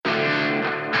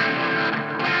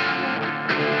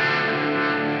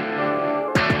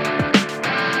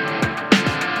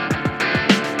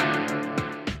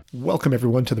Welcome,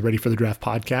 everyone, to the Ready for the Draft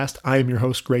podcast. I am your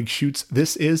host, Greg Schutz.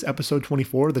 This is episode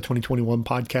 24 of the 2021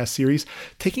 podcast series,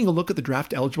 taking a look at the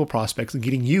draft-eligible prospects and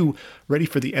getting you ready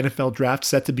for the NFL draft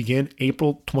set to begin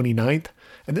April 29th.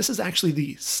 And this is actually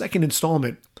the second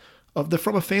installment of the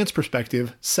From a Fan's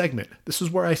Perspective segment. This is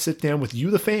where I sit down with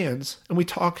you, the fans, and we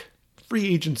talk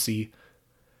free agency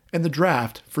and the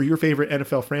draft for your favorite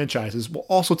NFL franchises. We'll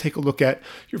also take a look at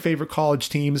your favorite college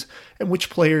teams and which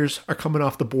players are coming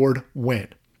off the board when.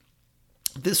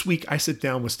 This week, I sit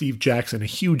down with Steve Jackson, a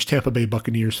huge Tampa Bay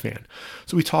Buccaneers fan.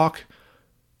 So we talk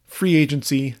free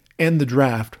agency and the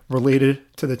draft related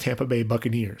to the Tampa Bay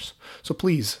Buccaneers. So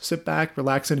please sit back,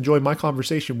 relax, and enjoy my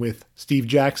conversation with Steve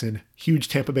Jackson, huge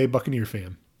Tampa Bay Buccaneer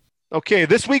fan. Okay,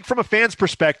 this week from a fan's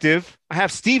perspective, I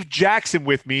have Steve Jackson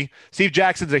with me. Steve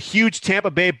Jackson's a huge Tampa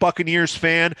Bay Buccaneers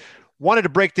fan. Wanted to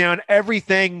break down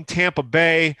everything Tampa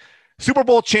Bay. Super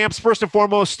Bowl champs, first and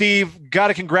foremost, Steve, got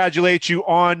to congratulate you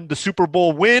on the Super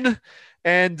Bowl win.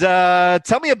 And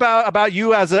tell me about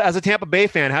you as a Tampa Bay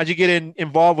fan. How'd you get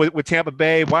involved with Tampa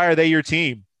Bay? Why are they your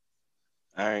team?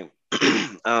 All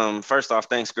right. First off,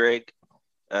 thanks, Greg.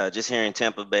 Just hearing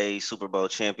Tampa Bay Super Bowl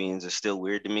champions is still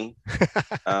weird to me.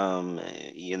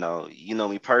 You know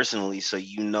me personally, so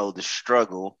you know the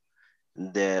struggle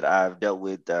that I've dealt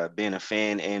with being a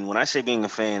fan. And when I say being a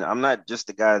fan, I'm not just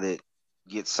the guy that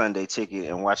gets Sunday ticket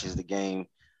and watches the game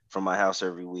from my house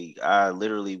every week. I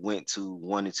literally went to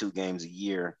 1 to 2 games a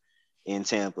year in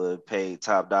Tampa, paid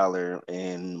top dollar,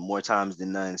 and more times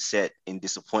than none sat in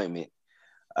disappointment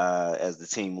as the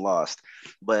team lost.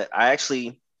 But I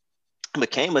actually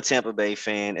became a Tampa Bay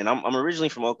fan, and I'm originally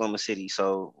from Oklahoma City,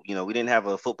 so we didn't have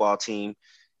a football team.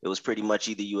 It was pretty much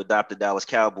either you adopt the Dallas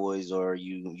Cowboys or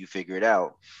you figure it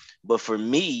out. But for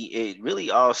me, it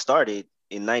really all started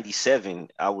in '97.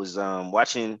 I was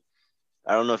watching.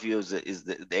 I don't know if is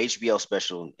the HBO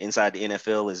special Inside the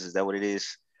NFL. Is that what it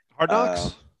is? Hard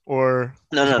Knocks or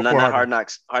no, not Hard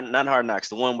Knocks. Not Hard Knocks.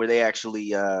 The one where they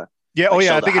actually I think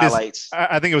it highlights.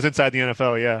 I think it was Inside the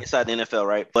NFL. Yeah, Inside the NFL,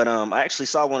 right? But I actually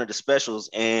saw one of the specials,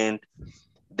 and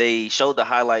they showed the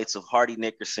highlights of Hardy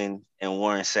Nickerson and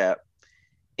Warren Sapp.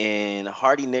 And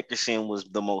Hardy Nickerson was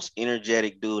the most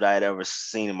energetic dude I had ever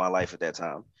seen in my life at that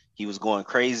time. He was going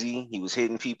crazy. He was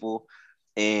hitting people.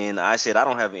 And I said, I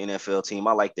don't have an NFL team.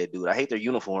 I like that dude. I hate their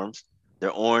uniforms. They're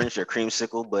orange, they're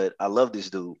creamsicle, but I love this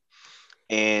dude.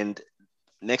 And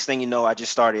next thing you know, I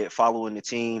just started following the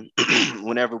team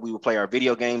whenever we would play our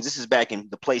video games. This is back in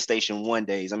the PlayStation 1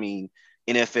 days. I mean,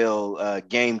 NFL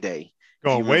Game Day.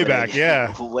 Going way back,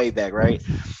 yeah. Way back, right?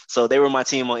 So they were my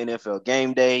team on NFL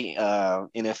Game Day,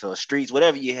 NFL Streets,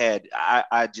 whatever you had.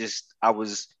 I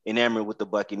was enamored with the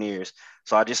Buccaneers.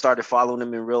 So I just started following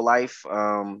them in real life.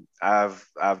 I've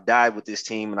died with this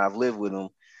team and I've lived with them,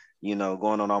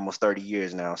 going on almost 30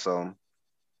 years now. So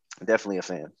definitely a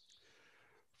fan.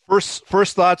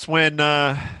 First thoughts when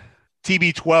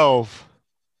TB12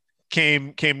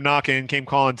 came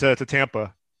calling to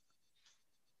Tampa.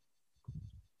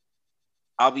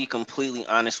 I'll be completely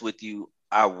honest with you.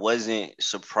 I wasn't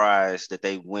surprised that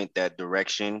they went that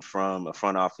direction from a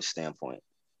front office standpoint.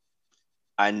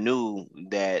 I knew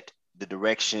that the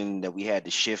direction that we had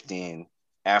to shift in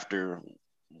after,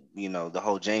 the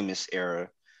whole Jameis era,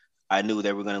 I knew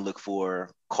they were going to look for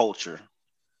culture.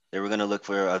 They were going to look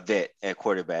for a vet at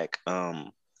quarterback.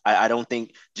 I don't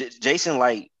think Jason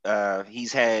Light,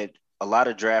 he's had a lot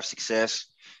of draft success.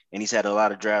 And he's had a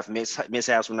lot of draft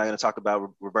mishaps. We're not going to talk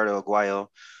about Roberto Aguayo.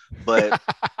 But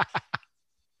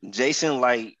Jason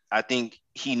Light, I think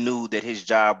he knew that his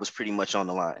job was pretty much on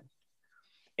the line.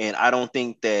 And I don't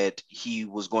think that he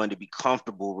was going to be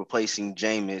comfortable replacing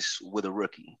Jameis with a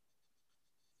rookie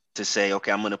to say,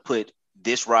 okay, I'm going to put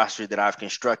this roster that I've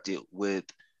constructed with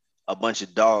a bunch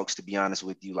of dogs, to be honest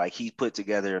with you. Like, he put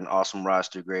together an awesome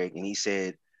roster, Greg, and he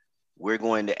said, we're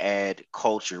going to add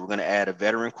culture. We're going to add a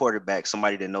veteran quarterback,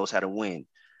 somebody that knows how to win.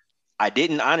 I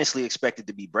didn't honestly expect it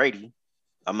to be Brady.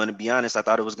 I'm going to be honest. I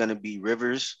thought it was going to be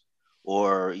Rivers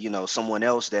or, someone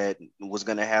else that was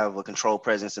going to have a controlled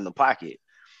presence in the pocket.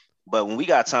 But when we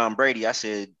got Tom Brady, I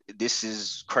said, this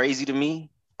is crazy to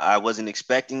me. I wasn't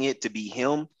expecting it to be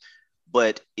him.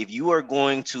 But if you are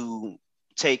going to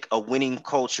take a winning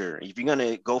culture, if you're going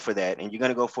to go for that and you're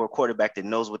going to go for a quarterback that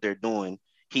knows what they're doing,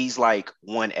 he's like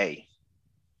 1A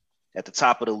at the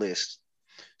top of the list.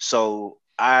 So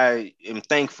I am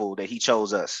thankful that he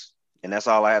chose us. And that's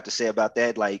all I have to say about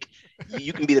that. Like,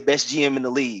 you can be the best GM in the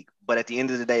league, but at the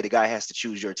end of the day, the guy has to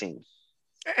choose your team.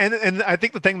 And I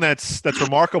think the thing that's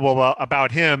remarkable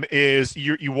about him is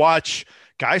you watch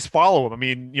guys follow him. I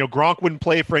mean, Gronk wouldn't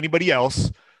play for anybody else.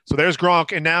 So there's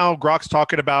Gronk. And now Gronk's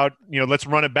talking about, let's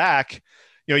run it back.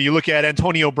 you look at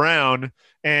Antonio Brown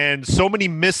and so many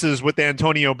misses with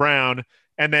Antonio Brown,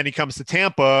 and then he comes to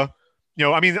Tampa.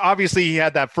 I mean, obviously he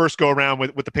had that first go around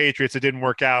with the Patriots. It didn't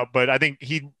work out, but I think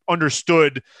he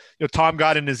understood, Tom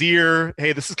got in his ear,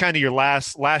 hey, this is kind of your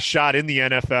last shot in the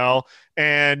NFL,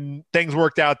 and things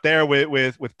worked out there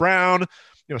with Brown.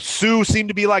 Sue seemed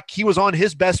to be like he was on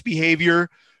his best behavior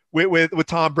with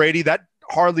Tom Brady. That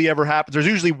hardly ever happens. There's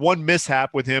usually one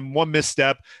mishap with him, one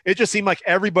misstep. It just seemed like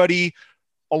everybody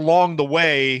along the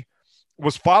way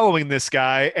was following this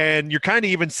guy, and you're kind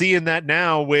of even seeing that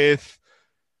now with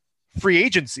free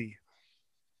agency.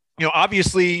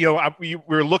 Obviously,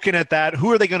 we're looking at that.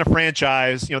 Who are they going to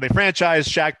franchise? They franchised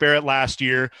Shaq Barrett last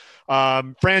year.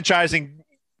 Franchising,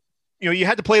 you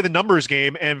had to play the numbers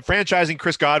game, and franchising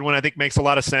Chris Godwin, I think, makes a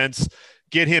lot of sense.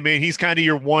 Get him in. He's kind of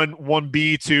your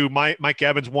 1B to Mike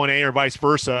Evans 1A or vice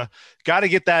versa. Got to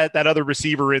get that other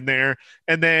receiver in there.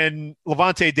 And then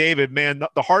Levante David, man,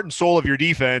 the heart and soul of your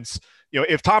defense.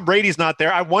 If Tom Brady's not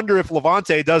there, I wonder if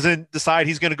Levante doesn't decide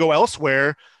he's going to go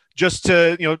elsewhere just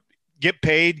to, get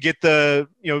paid, get the,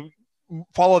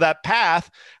 follow that path.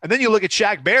 And then you look at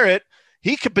Shaq Barrett,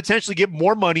 he could potentially get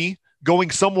more money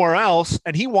going somewhere else,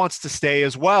 and he wants to stay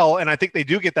as well. And I think they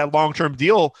do get that long-term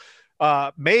deal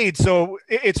made. So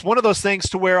it's one of those things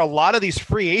to where a lot of these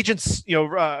free agents,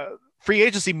 free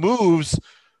agency moves,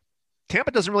 Tampa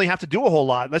doesn't really have to do a whole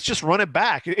lot. Let's just run it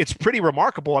back. It's pretty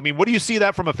remarkable. I mean, what do you see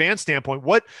that from a fan standpoint?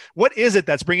 What is it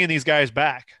that's bringing these guys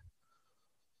back?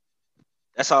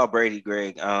 That's all Brady,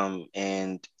 Greg.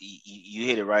 And you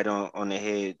hit it right on the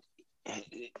head.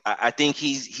 I think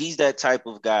he's that type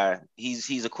of guy.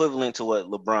 He's equivalent to what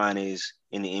LeBron is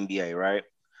in the NBA, right?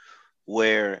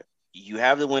 Where you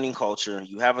have the winning culture,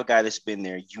 you have a guy that's been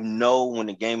there. When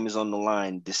the game is on the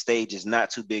line, the stage is not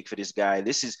too big for this guy.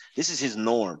 This is his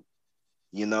norm.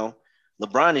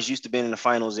 LeBron is used to being in the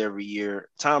finals every year.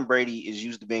 Tom Brady is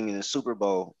used to being in the Super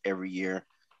Bowl every year.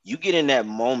 You get in that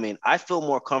moment, I feel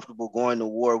more comfortable going to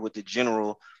war with the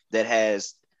general that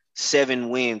has 7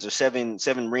 wins or seven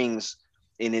rings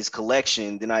in his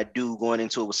collection than I do going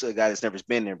into it with a guy that's never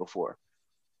been there before.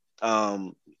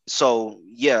 So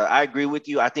yeah, I agree with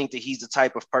you. I think that he's the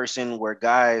type of person where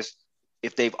guys,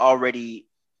 if they've already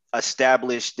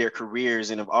established their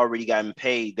careers and have already gotten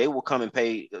paid, they will come and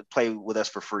play with us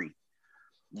for free.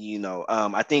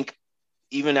 I think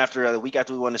even after the week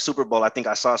after we won the Super Bowl, I think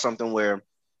I saw something where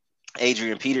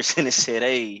Adrian Peterson has said,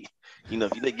 hey,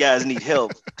 if you guys need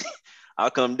help,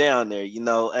 I'll come down there,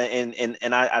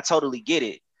 and I totally get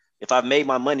it. If I've made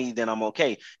my money, then I'm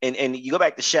okay. And you go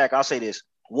back to Shaq, I'll say this.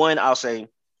 One, I'll say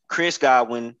Chris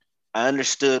Godwin, I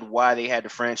understood why they had to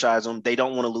franchise him. They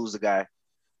don't want to lose the guy.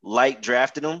 Light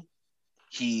drafted him.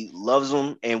 He loves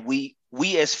him. And we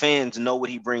as fans know what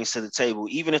he brings to the table.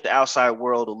 Even if the outside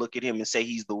world will look at him and say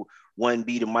he's the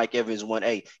 1B to Mike Evans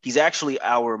 1A, he's actually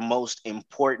our most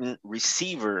important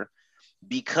receiver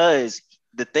because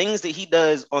the things that he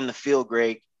does on the field,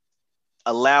 Greg,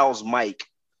 allows Mike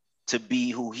to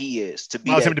be who he is, to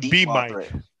be him to be Mike.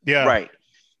 Threat. Yeah. Right.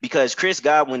 Because Chris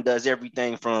Godwin does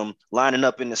everything from lining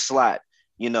up in the slot,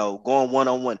 going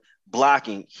one-on-one,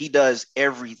 blocking. He does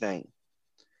everything.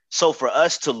 So for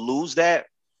us to lose that,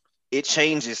 it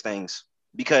changes things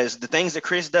because the things that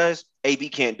Chris does, AB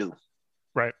can't do.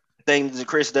 Right. The things that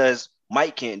Chris does,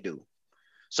 Mike can't do.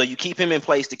 So you keep him in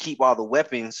place to keep all the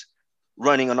weapons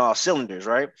running on all cylinders,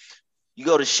 right? You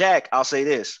go to Shaq, I'll say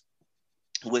this.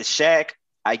 With Shaq,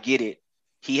 I get it.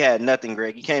 He had nothing,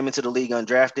 Greg. He came into the league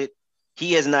undrafted.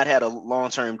 He has not had a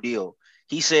long-term deal.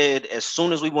 He said, as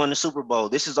soon as we won the Super Bowl,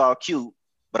 this is all cute,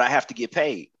 but I have to get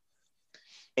paid.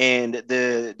 And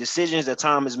the decisions that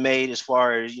Tom has made as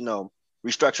far as,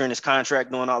 restructuring his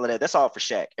contract, doing all of that, that's all for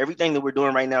Shaq. Everything that we're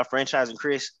doing right now, franchising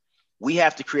Chris, we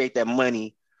have to create that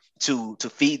money to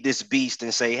feed this beast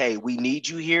and say, hey, we need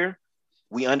you here.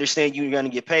 We understand you're going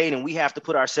to get paid, and we have to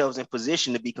put ourselves in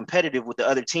position to be competitive with the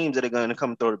other teams that are going to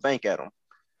come throw the bank at them.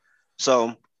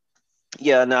 So,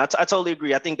 yeah, no, I totally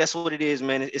agree. I think that's what it is,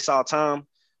 man. It's all Tom.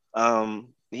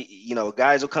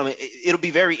 Guys will come in. It'll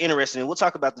be very interesting. We'll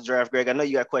talk about the draft, Greg. I know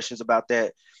you got questions about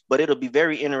that, but it'll be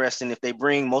very interesting if they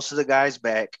bring most of the guys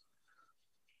back.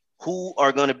 Who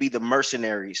are going to be the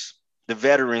mercenaries, the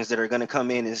veterans that are going to come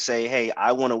in and say, hey,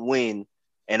 I want to win,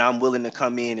 and I'm willing to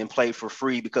come in and play for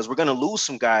free because we're going to lose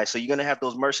some guys. So you're going to have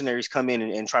those mercenaries come in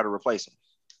and try to replace them.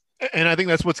 And I think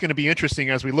that's what's going to be interesting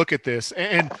as we look at this.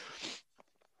 And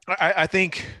I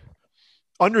think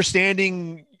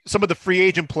understanding some of the free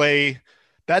agent play,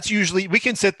 that's usually, we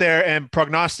can sit there and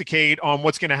prognosticate on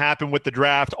what's going to happen with the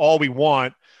draft all we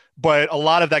want. but a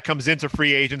lot of that comes into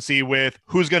free agency with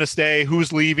who's going to stay,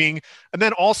 who's leaving. And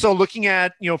then also looking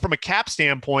at, from a cap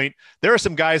standpoint, there are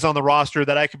some guys on the roster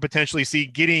that I could potentially see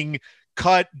getting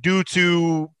cut due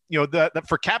to,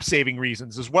 for cap saving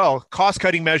reasons as well, cost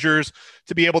cutting measures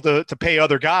to be able to pay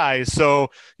other guys. So,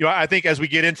 I think as we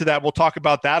get into that, we'll talk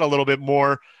about that a little bit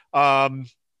more. But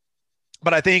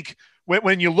I think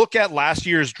when you look at last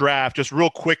year's draft, just real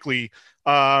quickly,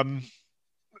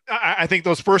 I think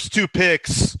those first 2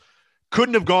 picks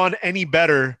couldn't have gone any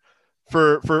better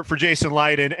for Jason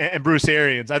Licht and Bruce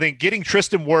Arians. I think getting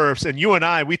Tristan Wirfs, and you and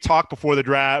I, we talked before the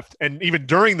draft and even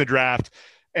during the draft,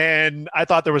 and I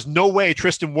thought there was no way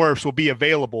Tristan Wirfs will be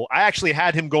available. I actually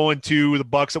had him going to the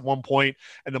Bucks at one point,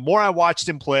 and the more I watched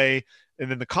him play, and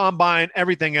then the combine,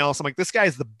 everything else, I'm like, this guy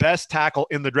is the best tackle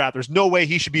in the draft. There's no way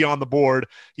he should be on the board.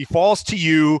 He falls to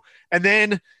you, and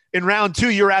then in round 2,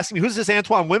 you're asking me, who's this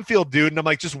Antoine Winfield dude? And I'm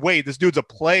like, just wait, this dude's a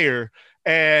player.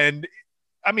 And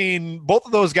I mean, both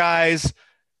of those guys,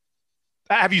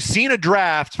 have you seen a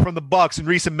draft from the Bucks in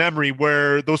recent memory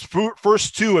where those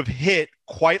first 2 have hit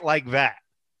quite like that?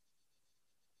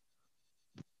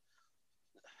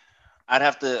 I'd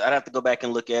have to go back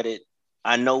and look at it.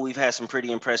 I know we've had some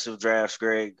pretty impressive drafts,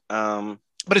 Greg. But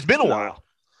it's been a while.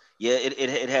 Yeah,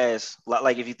 it has.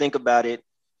 Like if you think about it,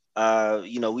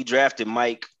 we drafted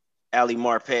Mike, Ali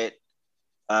Marpet,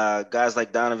 guys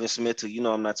like Donovan Smith, who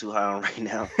I'm not too high on right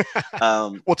now.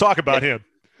 We'll talk about him.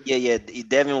 Yeah,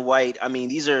 Devin White. I mean,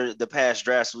 these are the past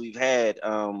drafts we've had.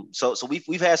 So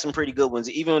we've had some pretty good ones.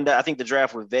 Even I think the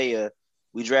draft with Vea,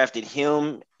 we drafted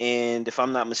him, and if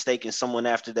I'm not mistaken, someone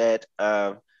after that.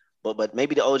 But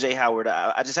maybe the OJ Howard.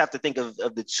 I just have to think of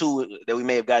the 2 that we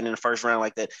may have gotten in the first round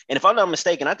like that. And if I'm not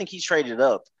mistaken, I think he's traded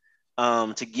up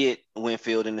to get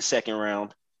Winfield in the second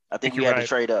round. I think we had to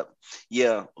trade up.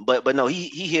 Yeah, but no,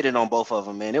 he hit it on both of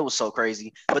them, man. It was so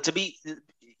crazy. But to be,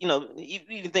 you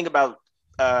can think about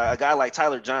a guy like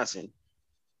Tyler Johnson,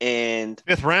 and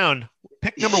 5th round,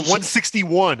 pick number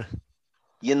 161.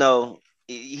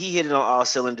 He hit it on all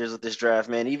cylinders with this draft,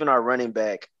 man. Even our running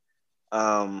back,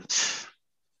 Keyshawn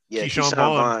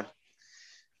Vaughn.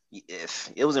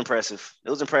 It was impressive.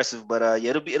 But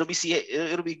it'll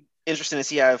be interesting to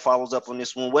see how it follows up on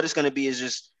this one. What it's going to be is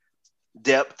just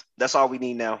depth. That's all we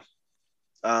need now.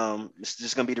 It's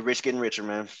just going to be the rich getting richer,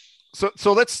 man.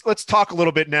 So let's talk a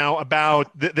little bit now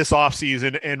about this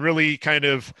offseason and really kind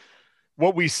of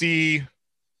what we see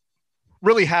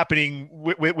really happening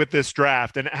with this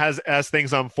draft and as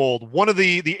things unfold. One of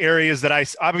the areas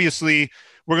that obviously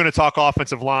we're going to talk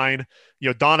offensive line,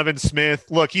 Donovan Smith.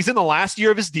 Look, he's in the last year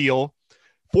of his deal,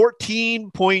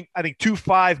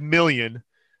 14.25 million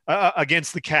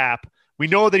against the cap. We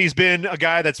know that he's been a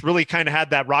guy that's really kind of had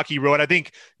that rocky road. I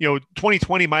think,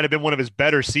 2020 might have been one of his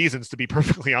better seasons, to be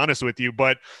perfectly honest with you.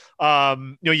 But,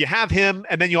 you have him,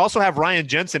 and then you also have Ryan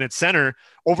Jensen at center,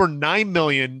 over $9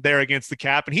 million there against the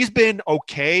cap. And he's been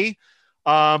okay,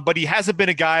 but he hasn't been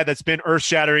a guy that's been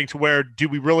earth-shattering to where do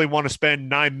we really want to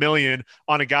spend $9 million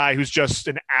on a guy who's just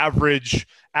an average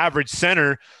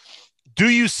center. Do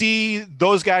you see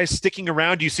those guys sticking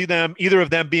around? Do you see either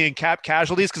of them being cap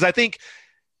casualties? Because I think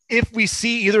if we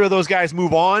see either of those guys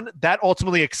move on, that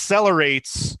ultimately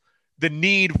accelerates the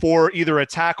need for either a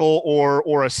tackle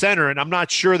or a center. And I'm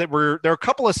not sure that there are a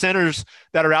couple of centers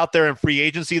that are out there in free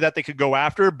agency that they could go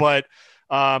after, but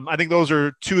I think those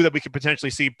are 2 that we could potentially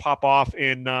see pop off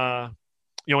in the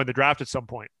draft at some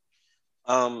point.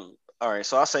 All right.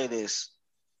 So I'll say this.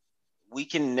 We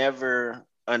can never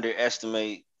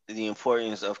underestimate the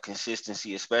importance of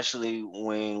consistency, especially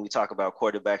when we talk about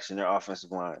quarterbacks and their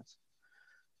offensive lines.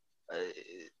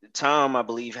 Tom, I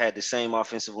believe, had the same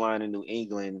offensive line in New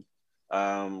England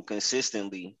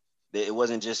consistently. It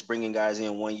wasn't just bringing guys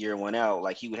in 1 year, 1 out.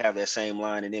 Like he would have that same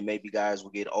line, and then maybe guys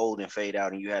would get old and fade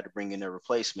out, and you had to bring in their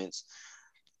replacements.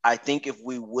 I think if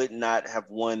we would not have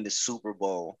won the Super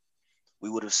Bowl, we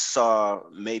would have saw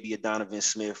maybe a Donovan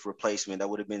Smith replacement. That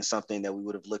would have been something that we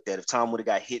would have looked at. If Tom would have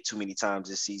got hit too many times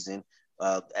this season,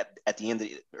 at the end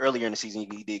earlier in the season,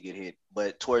 he did get hit,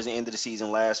 but towards the end of the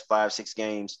season, last 5-6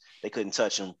 games, they couldn't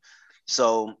touch him.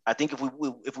 So I think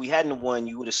if we hadn't won,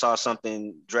 you would have saw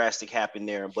something drastic happen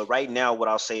there. But right now, what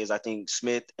I'll say is I think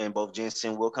Smith and both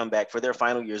Jensen will come back for their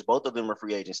final years. Both of them are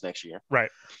free agents next year.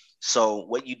 Right. So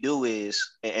what you do is,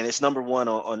 and it's number 1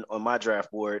 on my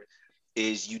draft board,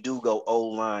 is you do go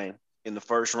O-line in the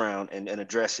first round and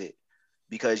address it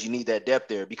because you need that depth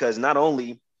there. Because not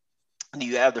only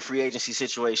you have the free agency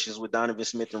situations with Donovan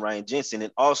Smith and Ryan Jensen,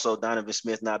 and also Donovan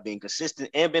Smith not being consistent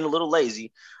and being a little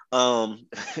lazy.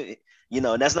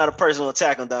 And that's not a personal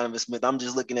attack on Donovan Smith. I'm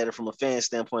just looking at it from a fan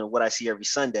standpoint of what I see every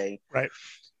Sunday. Right.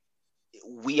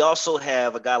 we also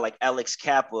have a guy like Alex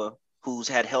Kappa who's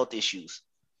had health issues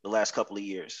the last couple of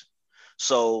years.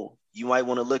 So you might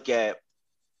want to look at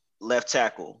left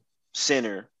tackle,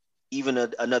 center, even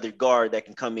another guard that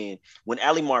can come in. When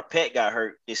Ali Marpet got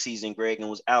hurt this season, Greg, and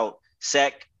was out,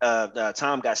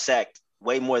 Tom got sacked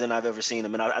way more than I've ever seen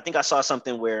him. And I think I saw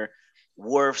something where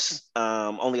Wirfs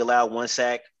only allowed 1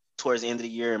 sack towards the end of the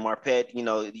year, and Marpet,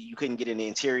 you couldn't get in the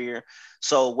interior.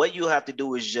 So what you have to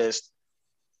do is just,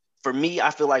 for me, I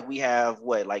feel like we have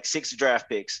 6 draft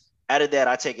picks. Out of that,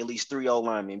 I take at least 3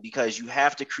 O-linemen, because you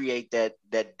have to create that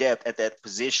depth at that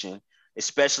position,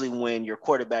 especially when your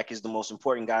quarterback is the most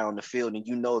important guy on the field, and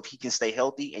if he can stay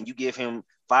healthy and you give him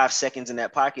 5 seconds in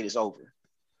that pocket, it's over.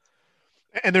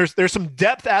 And there's some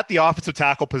depth at the offensive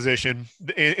tackle position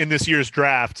in this year's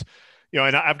draft,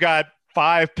 and I've got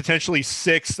 5, potentially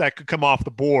 6 that could come off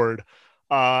the board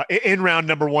in round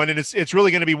number 1, and it's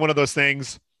really going to be one of those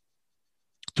things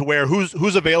to where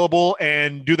who's available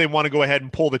and do they want to go ahead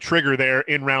and pull the trigger there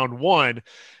in round 1.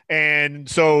 And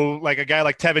so like a guy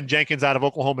like Tevin Jenkins out of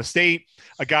Oklahoma State,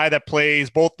 a guy that plays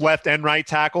both left and right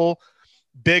tackle,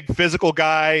 big physical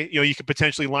guy, you could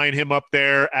potentially line him up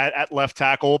there at left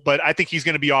tackle, but I think he's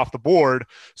going to be off the board.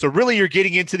 So really you're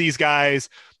getting into these guys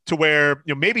to where,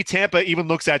 maybe Tampa even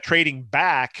looks at trading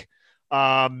back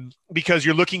because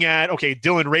you're looking at, okay,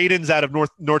 Dylan Radins out of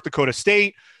North Dakota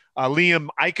State, Liam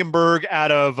Eichenberg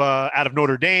out of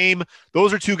Notre Dame.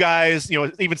 Those are 2 guys,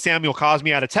 even Samuel Cosme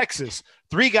out of Texas.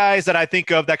 3 guys that I think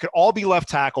of that could all be left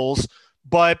tackles,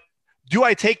 but do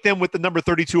I take them with the number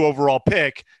 32 overall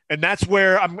pick? And that's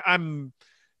where I'm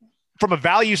from a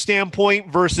value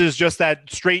standpoint versus just that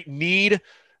straight need.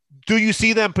 Do you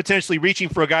see them potentially reaching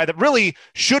for a guy that really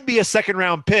should be a 2nd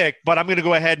round pick, but I'm going to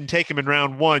go ahead and take him in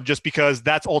round 1 just because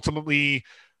that's ultimately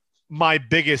my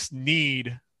biggest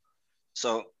need?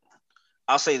 So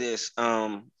I'll say this.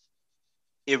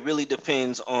 It really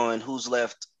depends on who's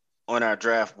left on our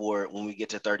draft board when we get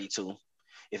to 32.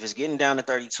 If it's getting down to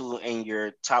 32 and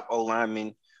your top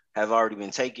O-linemen have already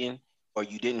been taken, or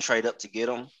you didn't trade up to get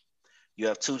them, you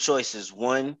have 2 choices.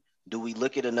 1, do we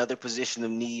look at another position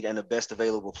of need and the best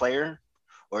available player?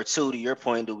 Or 2, to your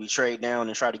point, do we trade down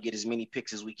and try to get as many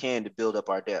picks as we can to build up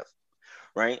our depth,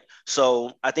 right?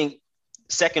 So I think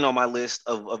second on my list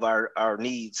of our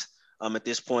needs at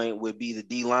this point would be the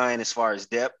D-line as far as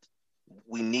depth.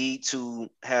 We need to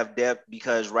have depth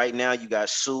because right now you got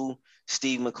Sue,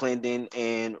 Steve McClendon,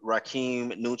 and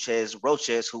Raheem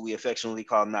Nunez-Roches, who we affectionately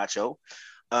call Nacho.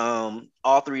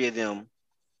 All 3 of them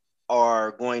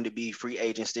are going to be free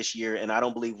agents this year, and I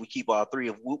don't believe we keep all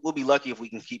 3. We'll be lucky if we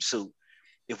can keep Sue.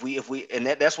 If we and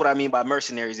that's what I mean by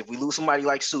mercenaries. If we lose somebody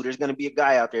like Sue, there's going to be a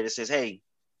guy out there that says, "Hey,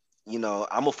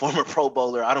 I'm a former Pro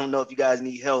Bowler. I don't know if you guys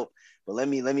need help, but let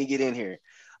me get in here."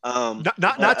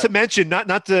 Not to mention,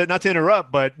 not to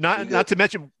interrupt, but not to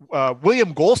mention,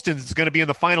 William Golston is going to be in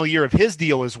the final year of his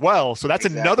deal as well. So that's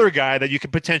exactly another guy that you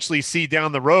could potentially see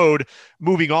down the road,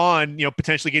 moving on,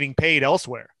 potentially getting paid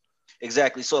elsewhere.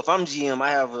 Exactly. So if I'm GM,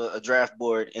 I have a draft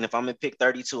board, and if I'm in pick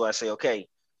 32, I say, okay,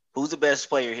 who's the best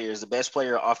player here? Is the best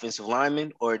player an offensive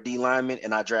lineman or a D lineman?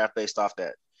 And I draft based off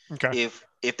that. Okay.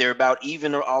 If they're about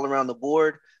even or all around the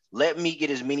board, let me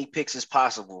get as many picks as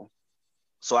possible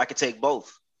so I can take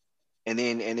both. And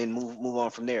then move on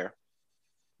from there.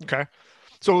 Okay.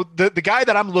 So the guy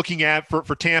that I'm looking at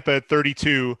for Tampa at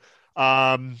 32,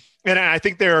 and I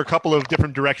think there are a couple of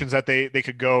different directions that they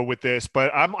could go with this,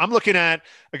 but I'm looking at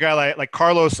a guy like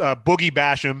Carlos Boogie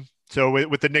Basham. So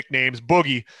with the nicknames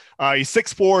Boogie, he's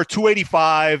 6'4",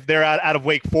 285. They're out of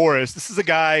Wake Forest. This is a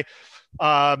guy,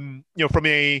 from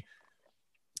a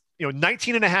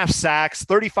 19 and a half sacks,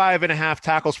 35 and a half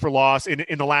tackles for loss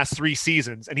in the last 3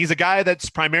 seasons. And he's a guy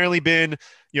that's primarily been,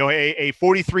 a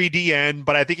 43 DN,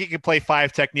 but I think he can play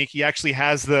 5 technique. He actually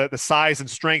has the size and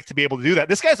strength to be able to do that.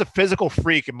 This guy's a physical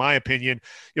freak, in my opinion.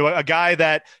 A guy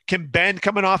that can bend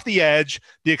coming off the edge,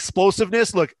 the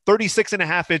explosiveness, 36 and a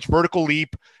half inch vertical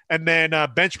leap, and then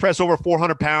bench press over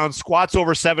 400 pounds, squats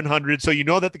over 700. So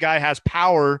that the guy has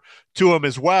power to him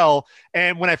as well.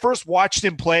 And when I first watched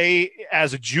him play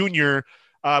as a junior,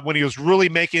 when he was really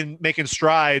making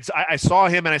strides, I saw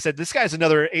him and I said, this guy's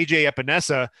another AJ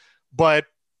Epinesa, but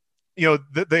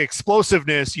the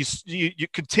explosiveness, you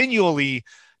continually,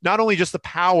 not only just the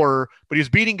power, but he was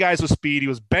beating guys with speed. He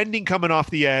was bending coming off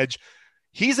the edge.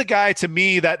 He's a guy to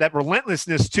me that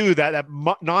relentlessness too, that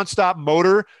nonstop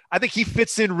motor. I think he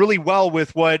fits in really well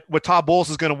with what Todd Bowles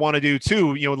is going to want to do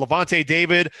too. Levante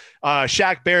David,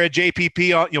 Shaq Barrett,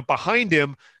 JPP, behind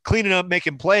him, cleaning up,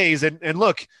 making plays. And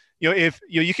look, if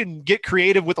you can get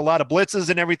creative with a lot of blitzes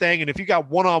and everything, and if you got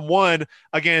one-on-one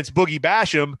against Boogie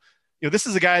Basham, this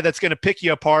is a guy that's going to pick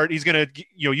you apart. He's going to,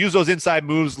 use those inside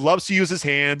moves, loves to use his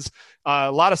hands,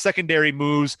 a lot of secondary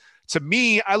moves. To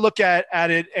me, I look at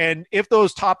it, and if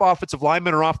those top offensive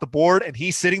linemen are off the board and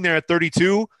he's sitting there at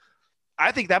 32,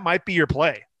 I think that might be your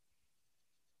play.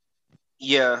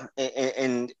 Yeah,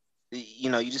 and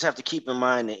you just have to keep in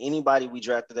mind that anybody we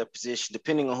draft at that position,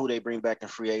 depending on who they bring back in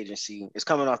free agency, is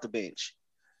coming off the bench.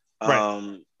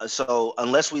 Right. So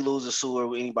unless we lose a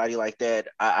Sewell or anybody like that,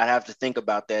 I have to think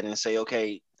about that and say,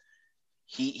 okay,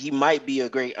 he might be a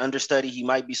great understudy. He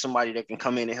might be somebody that can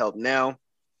come in and help now.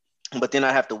 But then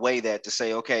I have to weigh that to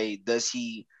say, okay, does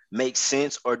he make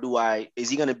sense, or is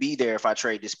he going to be there if I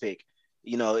trade this pick?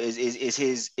 Is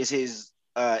his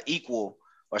equal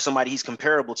or somebody he's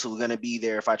comparable to going to be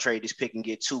there if I trade this pick and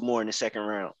get 2 more in the second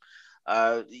round?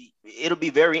 It'll be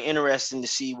very interesting to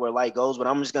see where light goes, but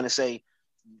I'm just going to say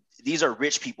these are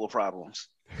rich people problems,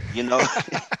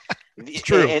 It's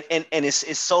true. And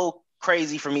it's so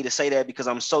crazy for me to say that because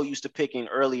I'm so used to picking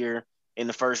earlier in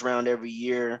the first round every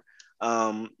year.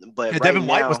 But Devin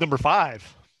White was number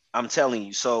 5. I'm telling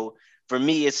you. So for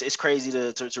me, it's crazy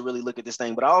to really look at this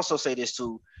thing. But I also say this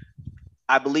too.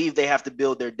 I believe they have to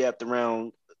build their depth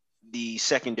around the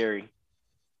secondary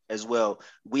as well.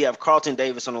 We have Carlton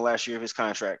Davis on the last year of his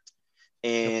contract,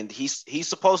 and he's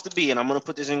supposed to be, and I'm going to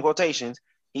put this in quotations,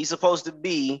 he's supposed to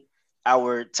be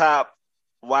our top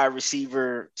wide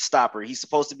receiver stopper. He's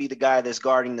supposed to be the guy that's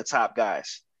guarding the top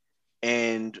guys.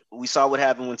 And we saw what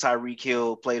happened when Tyreek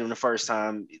Hill played him the first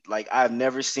time. Like, I've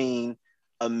never seen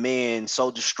a man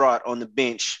so distraught on the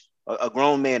bench, a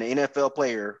grown man, an NFL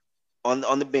player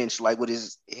on the bench, like with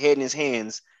his head in his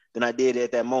hands, than I did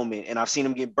at that moment. And I've seen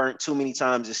him get burnt too many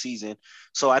times this season.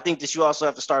 So I think that you also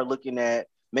have to start looking at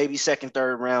maybe second,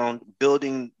 third round,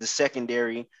 building the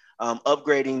secondary,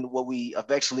 upgrading what we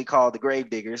affectionately call the grave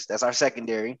diggers. That's our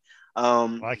secondary.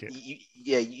 Like it.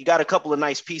 You got a couple of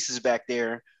nice pieces back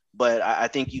there, but I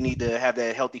think you need to have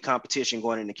that healthy competition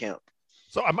going into camp.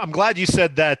 So I'm glad you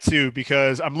said that too,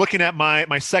 because I'm looking at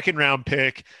my second round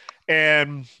pick,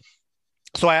 and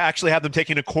so I actually have them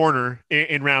taking a corner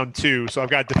in round 2. So I've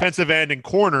got defensive end and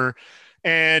corner,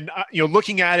 and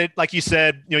looking at it, like you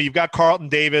said, you've got Carlton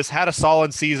Davis, had a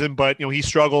solid season, but he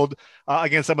struggled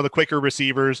against some of the quicker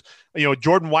receivers.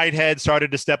 Jordan Whitehead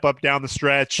started to step up down the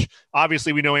stretch.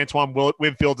 Obviously, we know Antoine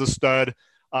Winfield's a stud.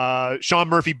 Sean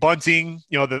Murphy Bunting,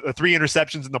 the 3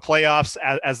 interceptions in the playoffs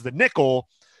as the nickel.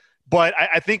 But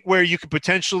I think where you could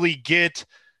potentially get,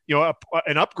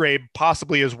 an upgrade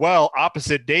possibly as well,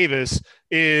 opposite Davis,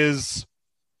 is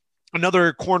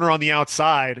another corner on the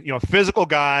outside, physical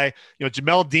guy.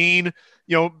 Jamel Dean,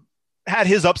 had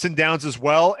his ups and downs as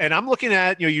well. And I'm looking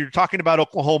at, you're talking about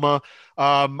Oklahoma.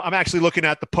 I'm actually looking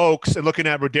at the Pokes and looking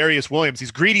at Rodarius Williams.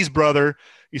 He's Greedy's brother.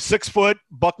 He's 6 foot,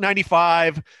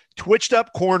 $195, twitched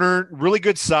up corner, really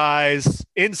good size,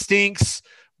 instincts,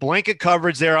 blanket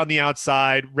coverage there on the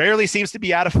outside, rarely seems to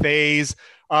be out of phase.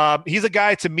 He's a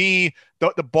guy, to me,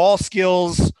 the ball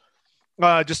skills,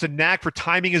 just a knack for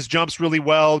timing his jumps really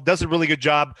well, does a really good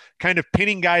job kind of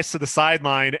pinning guys to the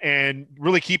sideline and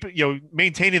really keep,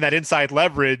 maintaining that inside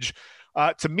leverage.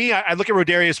 To me, I look at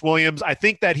Rodarius Williams. I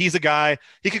think that he's a guy,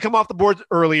 he could come off the board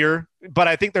earlier, but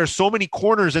I think there's so many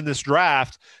corners in this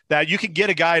draft that you could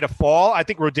get a guy to fall. I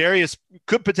think Rodarius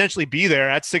could potentially be there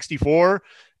at 64.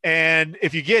 And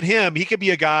if you get him, he could be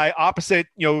a guy opposite,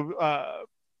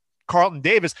 Carlton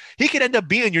Davis. He could end up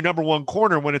being your number 1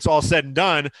 corner when it's all said and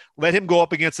done. Let him go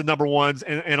up against the number 1s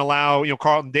and allow,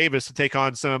 Carlton Davis to take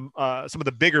on some of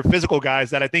the bigger physical guys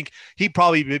that I think he'd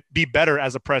probably be better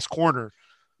as a press corner.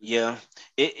 Yeah,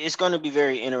 it's going to be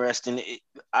very interesting.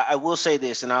 I will say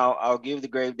this, and I'll give the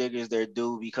Gravediggers their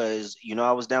due because,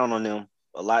 I was down on them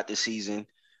a lot this season.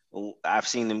 I've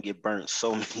seen them get burnt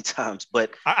so many times,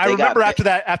 but I remember after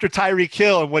Tyreek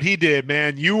Hill and what he did,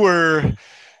 man, you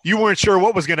weren't sure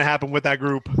what was going to happen with that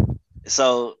group.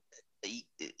 So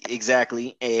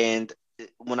exactly. And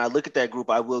when I look at that group,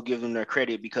 I will give them their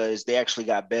credit because they actually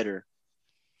got better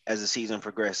as the season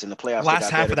progressed in the playoffs. Last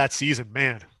half of that season,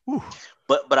 man. Whew.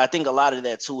 But I think a lot of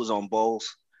that too was on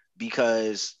Bowles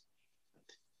because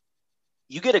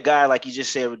you get a guy like you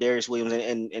just said with Darius Williams,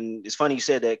 and it's funny you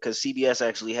said that because CBS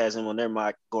actually has him on their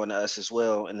mock going to us as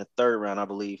well in the 3rd round, I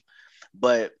believe.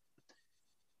 But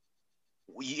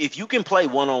if you can play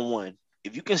one-on-one,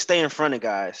 if you can stay in front of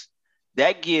guys,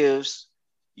 that gives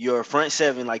your front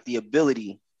 7 like the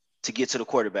ability to get to the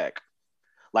quarterback.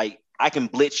 Like, I can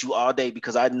blitz you all day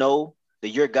because I know that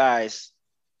your guys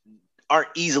aren't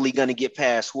easily going to get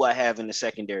past who I have in the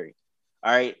secondary.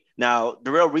 All right. Now,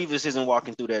 Darrelle Revis isn't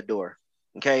walking through that door.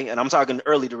 Okay. And I'm talking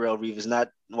early Darrelle Revis, not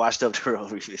washed up Darrelle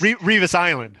Revis. Revis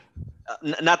Island.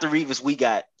 Not the Revis we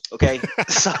got Okay.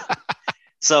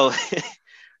 So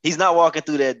he's not walking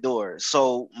through that door.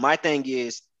 So my thing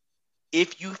is,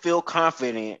 if you feel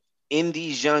confident in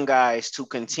these young guys to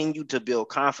continue to build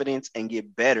confidence and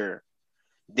get better,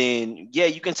 then yeah,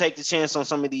 you can take the chance on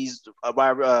some of these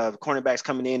cornerbacks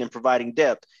coming in and providing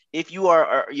depth. If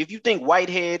you think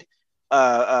Whitehead,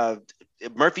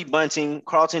 Murphy Bunting,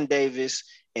 Carlton Davis,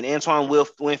 and Antoine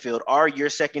Winfield are your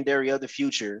secondary of the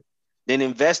future, then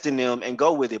invest in them and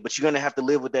go with it. But you're gonna have to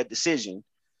live with that decision.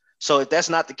 So if that's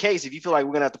not the case, if you feel like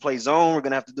we're gonna have to play zone, we're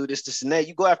gonna have to do this, and that,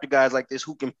 you go after guys like this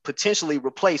who can potentially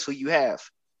replace who you have.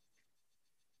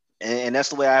 And that's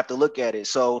the way I have to look at it.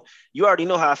 So you already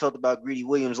know how I felt about Greedy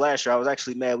Williams last year. I was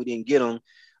actually mad we didn't get him.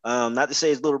 Not to say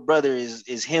his little brother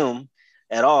is him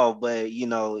at all, but you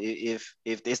know, if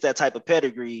it's that type of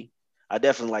pedigree, I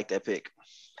definitely like that pick.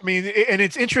 I mean, and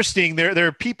it's interesting. There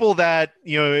are people that,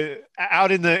 you know,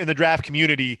 out in the draft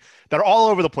community that are all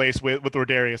over the place with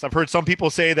Rodarius. I've heard some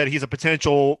people say that he's a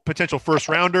potential first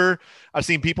rounder. I've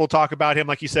seen people talk about him,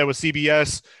 like you said, with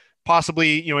CBS,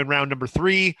 possibly, you know, in round number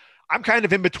 3. I'm kind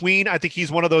of in between. I think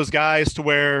he's one of those guys to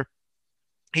where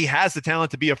he has the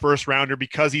talent to be a first rounder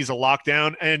because he's a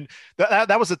lockdown. And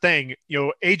that was the thing. You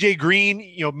know, AJ Green,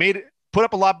 you know, put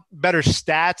up a lot better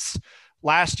stats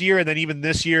last year, and then even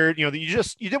this year, you know, you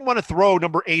didn't want to throw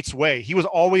number 8's way. He was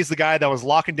always the guy that was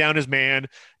locking down his man,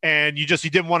 and you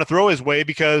didn't want to throw his way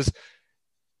because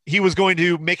he was going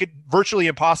to make it virtually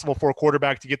impossible for a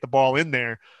quarterback to get the ball in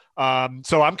there.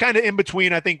 So I'm kind of in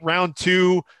between. I think round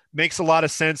 2 makes a lot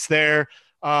of sense there.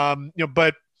 You know,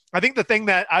 but I think the thing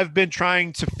that I've been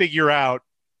trying to figure out,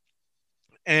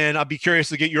 and I'll be curious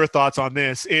to get your thoughts on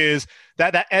this, is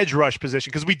that edge rush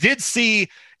position. Because we did see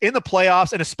in the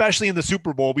playoffs, and especially in the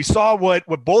Super Bowl, we saw what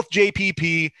both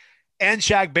JPP and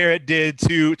Shaq Barrett did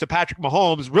to Patrick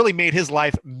Mahomes, really made his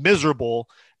life miserable.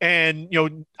 And, you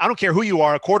know, I don't care who you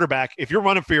are, a quarterback, if you're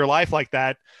running for your life like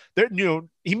that, you know,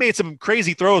 he made some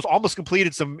crazy throws, almost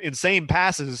completed some insane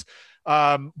passes.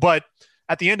 But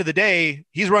at the end of the day,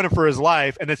 he's running for his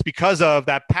life, and it's because of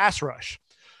that pass rush.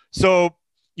 So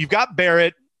you've got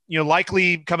Barrett, you know,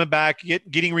 likely coming back,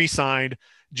 getting re-signed.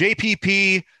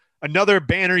 JPP, another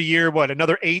banner year,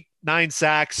 another 8-9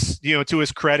 sacks, you know, to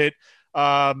his credit.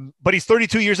 But he's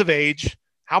 32 years of age.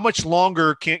 How much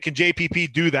longer can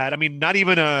JPP do that? I mean, not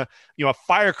even a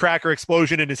firecracker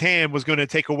explosion in his hand was going to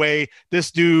take away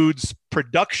this dude's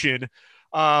production.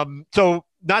 So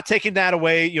not taking that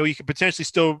away, you know, you could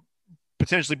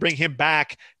potentially bring him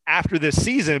back after this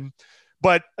season.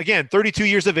 But again, 32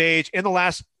 years of age in the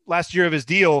last year of his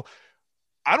deal,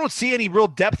 I don't see any real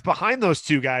depth behind those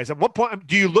two guys. At what point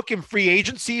do you look in free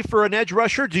agency for an edge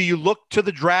rusher? Do you look to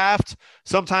the draft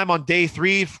sometime on day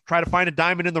 3, try to find a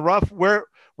diamond in the rough? Where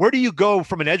do you go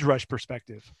from an edge rush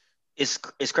perspective? It's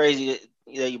crazy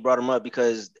that you brought him up,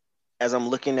 because as I'm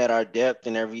looking at our depth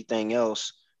and everything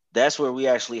else, that's where we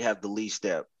actually have the least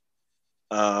depth.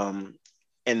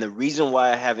 And the reason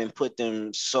why I haven't put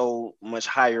them so much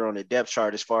higher on the depth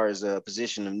chart as far as a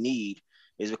position of need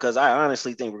is because I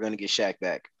honestly think we're going to get Shaq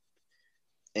back.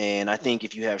 And I think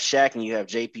if you have Shaq and you have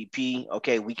JPP,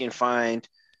 okay, we can find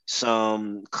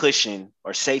some cushion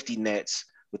or safety nets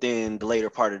within the later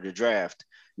part of the draft.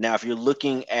 Now, if you're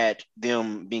looking at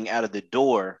them being out of the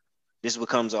door, this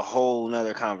becomes a whole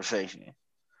nother conversation.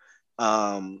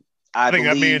 I think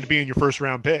that may end up being your first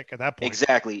round pick at that point.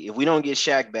 Exactly. If we don't get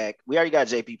Shaq back, we already got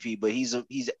JPP, but he's on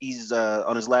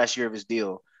his last year of his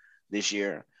deal this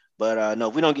year. But no,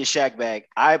 if we don't get Shaq back,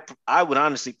 I would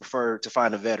honestly prefer to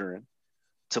find a veteran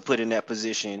to put in that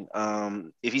position.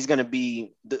 If he's going to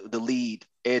be the lead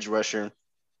edge rusher,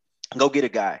 go get a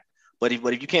guy. But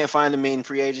if you can't find him in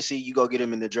free agency, you go get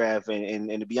him in the draft.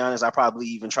 And to be honest, I probably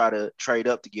even try to trade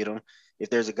up to get him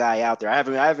if there's a guy out there. I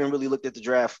haven't really looked at the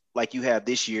draft like you have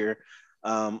this year,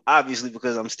 obviously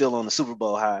because I'm still on the Super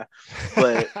Bowl high.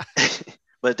 But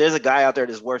but if there's a guy out there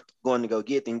that's worth going to go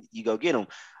get, then you go get him.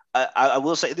 I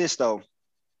will say this though,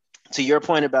 to your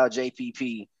point about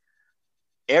JPP,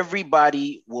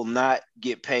 everybody will not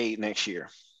get paid next year,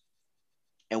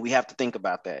 and we have to think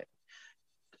about that.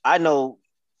 I know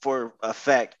for a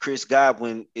fact Chris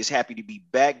Godwin is happy to be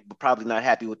back, but probably not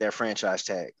happy with that franchise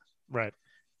tag. Right.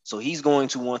 So he's going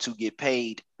to want to get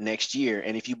paid next year.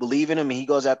 And if you believe in him and he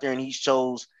goes out there and he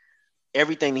shows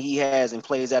everything that he has and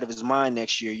plays out of his mind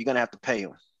next year, you're going to have to pay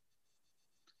him.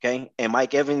 Okay. And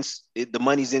Mike Evans, the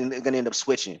money's going to end up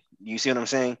switching. You see what I'm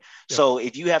saying? Yeah. So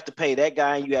if you have to pay that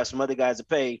guy and you have some other guys to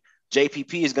pay,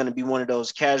 JPP is going to be one of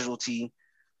those casualty,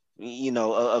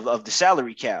 of the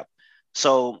salary cap.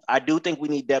 So I do think we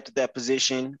need depth at that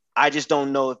position. I just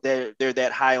don't know if they're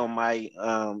that high on my,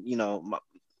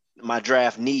 my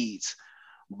draft needs.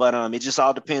 But it just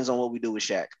all depends on what we do with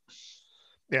Shaq.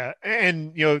 Yeah,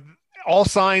 and all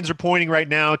signs are pointing right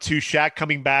now to Shaq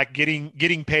coming back,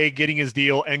 getting paid, getting his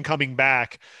deal, and coming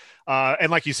back.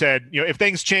 And like you said, if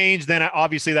things change, then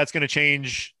obviously that's going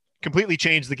to completely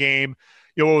change the game.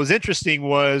 What was interesting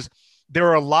was there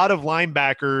were a lot of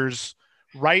linebackers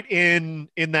right in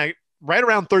that right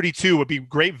around 32 would be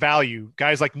great value.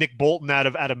 Guys like Nick Bolton out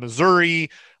of Missouri,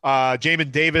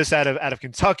 Jamin Davis out of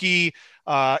Kentucky,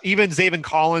 even Zaven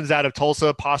Collins out of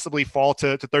Tulsa possibly fall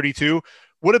to 32.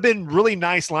 Would have been really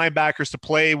nice linebackers to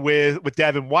play with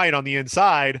Devin White on the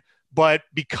inside, but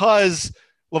because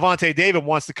Lavonte David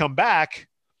wants to come back,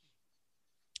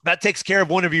 that takes care of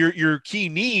one of your key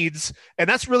needs. And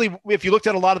that's really, if you looked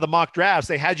at a lot of the mock drafts,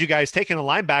 they had you guys taking a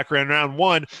linebacker in round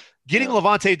one. Getting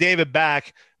Lavonte David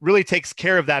back really takes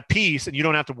care of that piece, and you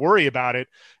don't have to worry about it.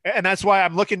 And that's why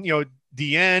I'm looking,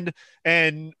 the end,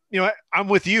 and I'm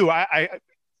with you.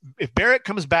 If Barrett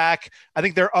comes back, I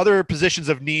think there are other positions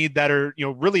of need that are,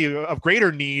 really of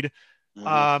greater need.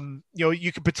 Mm-hmm.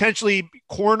 You could potentially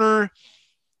corner,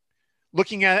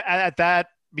 looking at that,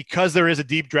 because there is a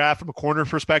deep draft from a corner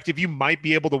perspective, you might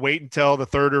be able to wait until the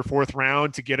third or fourth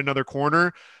round to get another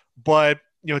corner. But,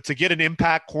 to get an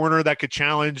impact corner that could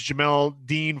challenge Jamel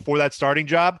Dean for that starting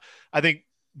job, I think,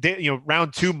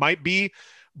 round two might be.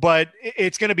 But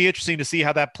it's going to be interesting to see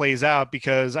how that plays out,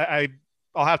 because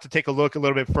I'll have to take a look a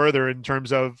little bit further in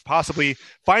terms of possibly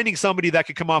finding somebody that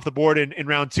could come off the board in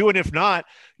round two. And if not,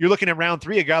 you're looking at round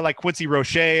three, a guy like Quincy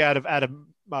Roche out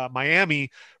of Miami.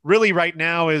 Really right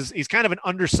now he's kind of an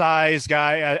undersized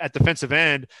guy at defensive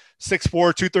end, 6'4",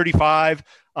 235,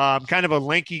 kind of a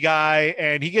lanky guy.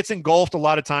 And he gets engulfed a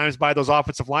lot of times by those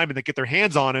offensive linemen that get their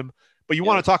hands on him. But you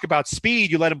want to talk about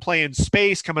speed, you let him play in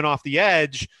space coming off the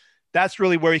edge. That's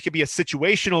really where he could be a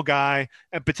situational guy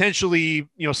and potentially,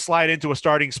 slide into a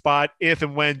starting spot if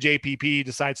and when JPP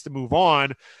decides to move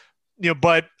on.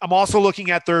 But I'm also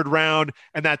looking at third round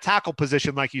and that tackle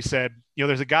position, like you said.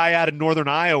 There's a guy out of Northern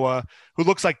Iowa who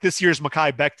looks like this year's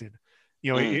Mekhi Becton.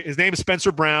 His name is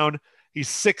Spencer Brown. He's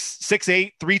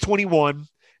 6'8", 321.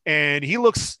 And he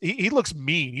looks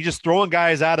mean. He's just throwing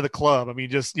guys out of the club. I mean,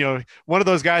 just, one of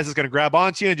those guys is going to grab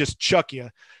onto you and just chuck you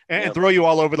and throw you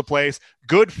all over the place.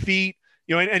 Good feet,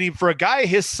 and for a guy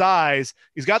his size,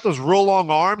 he's got those real long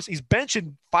arms. He's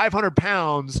benching 500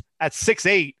 pounds at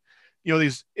 6'8".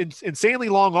 These insanely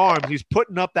long arms. He's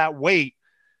putting up that weight,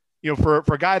 for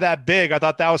a guy that big. I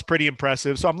thought that was pretty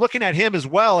impressive. So I'm looking at him as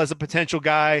well as a potential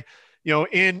guy,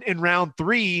 in round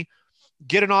three,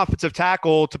 get an offensive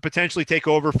tackle to potentially take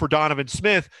over for Donovan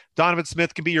Smith. Donovan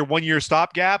Smith can be your 1 year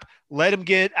stopgap. Let him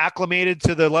get acclimated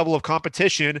to the level of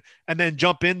competition and then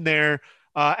jump in there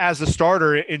as a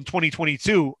starter in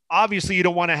 2022. Obviously, you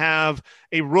don't want to have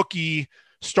a rookie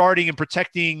starting and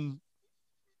protecting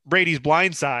Brady's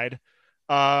blind side.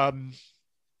 But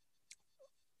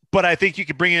I think you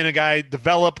could bring in a guy,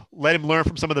 develop, let him learn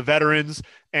from some of the veterans,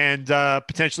 and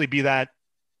potentially be that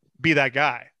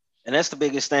guy. And that's the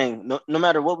biggest thing. No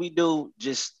matter what we do,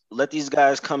 just let these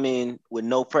guys come in with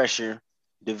no pressure,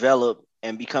 develop,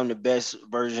 and become the best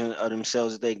version of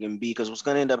themselves that they can be. Because what's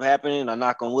going to end up happening, I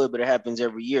knock on wood, but it happens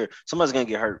every year. Somebody's going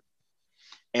to get hurt.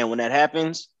 And when that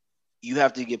happens, you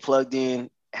have to get plugged in,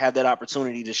 have that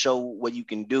opportunity to show what you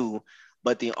can do.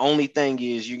 But the only thing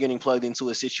is you're getting plugged into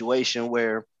a situation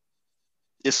where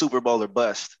it's Super Bowl or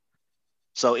bust.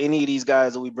 So any of these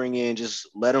guys that we bring in, just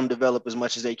let them develop as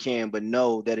much as they can, but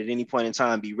know that at any point in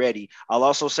time, be ready. I'll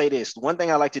also say this. One thing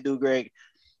I like to do, Greg,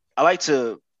 I like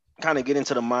to kind of get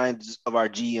into the minds of our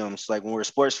GMs. Like when we're a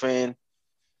sports fan,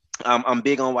 I'm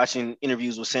big on watching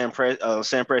interviews with Sam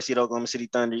Presti at Oklahoma City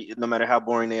Thunder, no matter how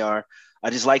boring they are.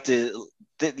 I just like to,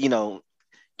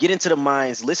 get into the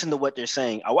minds, listen to what they're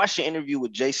saying. I watched an interview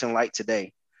with Jason Light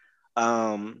today.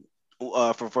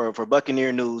 For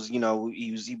Buccaneer News, he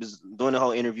was doing the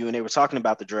whole interview and they were talking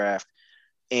about the draft.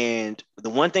 And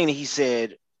the one thing that he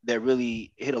said that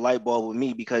really hit a light bulb with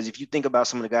me, because if you think about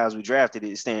some of the guys we drafted,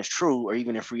 it stands true, or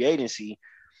even in free agency.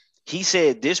 He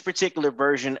said this particular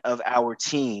version of our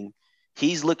team,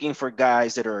 he's looking for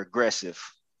guys that are aggressive.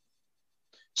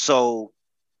 So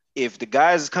if the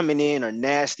guys coming in are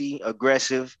nasty,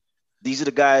 aggressive, these are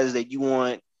the guys that you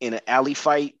want in an alley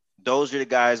fight. Those are the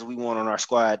guys we want on our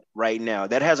squad right now.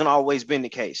 That hasn't always been the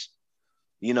case.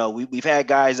 We've had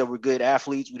guys that were good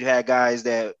athletes. We've had guys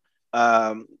that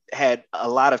had a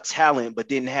lot of talent but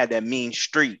didn't have that mean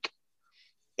streak.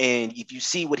 And if you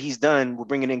see what he's done, we're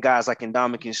bringing in guys like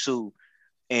Ndamukong Suh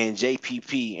and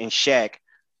JPP and Shaq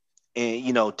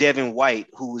and, Devin White,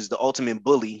 who is the ultimate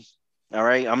bully All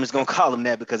right. I'm just going to call him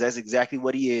that because that's exactly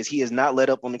what he is. He has not let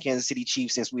up on the Kansas City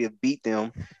Chiefs since we have beat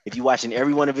them. If you're watching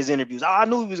every one of his interviews, I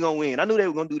knew he was going to win. I knew they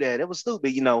were going to do that. It was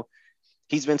stupid.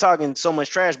 He's been talking so much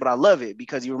trash, but I love it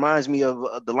because he reminds me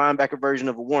of the linebacker version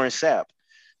of a Warren Sapp.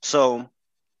 So,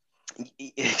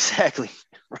 exactly.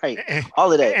 Right.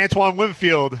 All of that. Antoine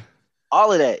Winfield.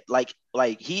 All of that. Like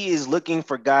he is looking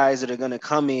for guys that are going to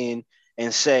come in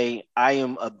and say, I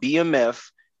am a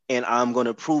BMF and I'm going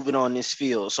to prove it on this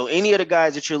field. So any of the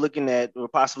guys that you're looking at or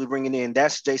possibly bringing in,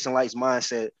 that's Jason Licht's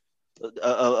mindset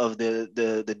of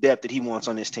the depth that he wants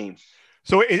on this team.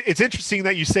 So it's interesting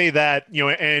that you say that,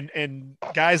 and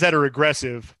guys that are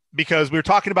aggressive, because we were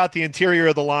talking about the interior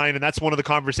of the line, and that's one of the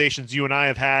conversations you and I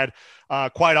have had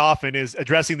quite often is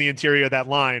addressing the interior of that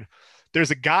line. There's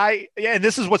a guy, and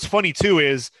this is what's funny too,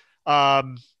 is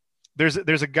there's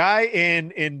a guy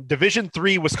in Division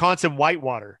III Wisconsin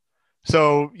Whitewater.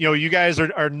 So, you guys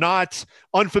are not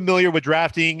unfamiliar with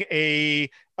drafting an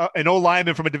O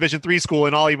lineman from a Division III school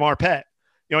in Ollie Marpet.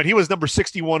 And he was number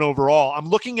 61 overall. I'm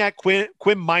looking at Quinn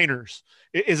Miners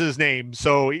is his name.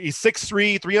 So he's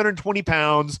 6'3", 320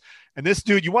 pounds. And this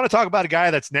dude, you want to talk about a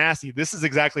guy that's nasty. This is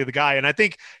exactly the guy. And I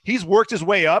think he's worked his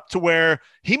way up to where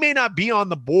he may not be on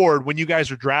the board when you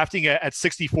guys are drafting at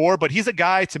 64, but he's a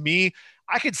guy, to me,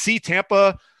 I could see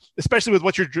Tampa, especially with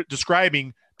what you're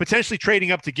describing, potentially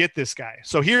trading up to get this guy.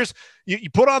 So here's, you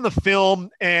put on the film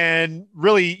and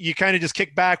really you kind of just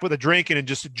kick back with a drink and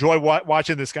just enjoy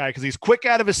watching this guy because he's quick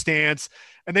out of his stance.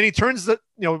 And then he turns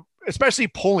especially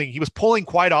pulling. He was pulling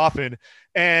quite often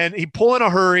and he'd pull in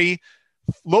a hurry,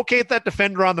 locate that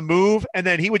defender on the move, and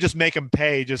then he would just make him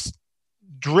pay, just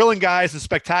drilling guys in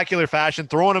spectacular fashion,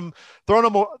 throwing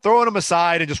them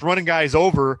aside and just running guys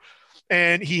over.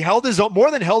 And he held his own,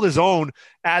 more than held his own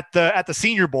at the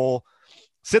Senior Bowl,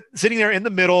 sitting there in the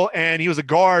middle, and he was a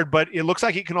guard, but it looks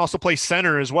like he can also play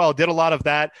center as well. Did a lot of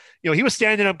that. He was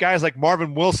standing up guys like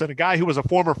Marvin Wilson, a guy who was a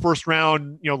former first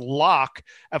round, lock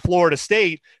at Florida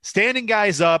State, standing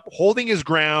guys up, holding his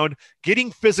ground,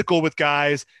 getting physical with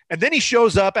guys. And then he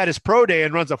shows up at his pro day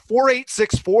and runs a 4.8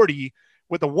 640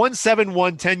 with a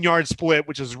 1.71 10-yard split,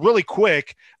 which is really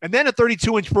quick. And then a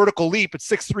 32-inch vertical leap at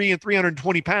 6'3" and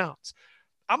 320 pounds.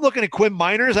 I'm looking at Quinn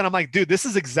Miners and I'm like, dude, this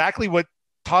is exactly what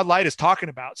Todd Light is talking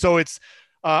about. So it's,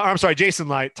 I'm sorry, Jason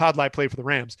Light. Todd Light played for the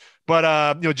Rams,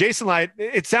 but Jason Light.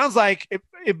 It sounds like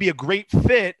it'd be a great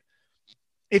fit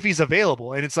if he's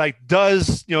available. And it's like,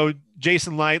 does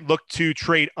Jason Light look to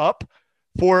trade up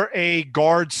for a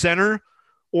guard center,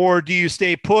 or do you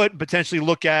stay put and potentially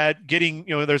look at getting?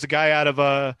 There's a guy out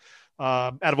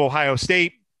of Ohio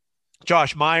State,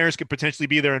 Josh Myers could potentially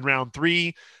be there in round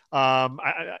 3.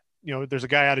 There's a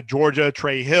guy out of Georgia,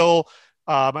 Trey Hill,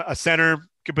 a center,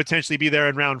 could potentially be there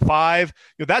in round 5.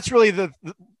 That's really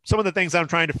some of the things I'm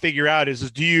trying to figure out is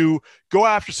do you go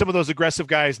after some of those aggressive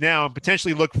guys now and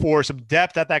potentially look for some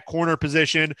depth at that corner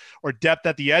position or depth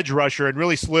at the edge rusher and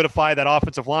really solidify that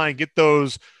offensive line, get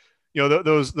those,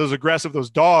 those aggressive,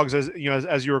 those dogs, as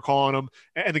you were calling them,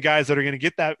 and the guys that are going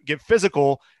to get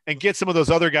physical and get some of those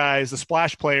other guys, the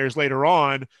splash players later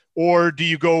on? Or do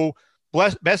you go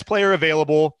best player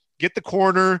available, get the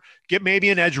corner, get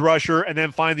maybe an edge rusher, and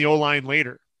then find the O-line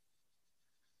later?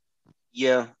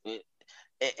 Yeah.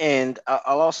 And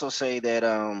I'll also say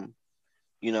that,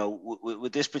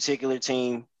 with this particular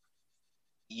team,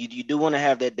 you do want to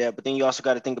have that depth, but then you also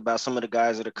got to think about some of the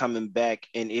guys that are coming back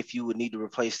and if you would need to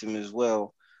replace them as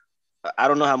well. I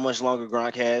don't know how much longer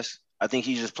Gronk has. I think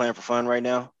he's just playing for fun right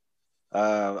now.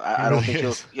 I don't think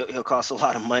he'll cost a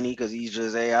lot of money because he's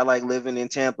just, hey, I like living in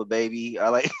Tampa, baby. I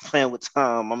like playing with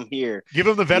Tom. I'm here. Give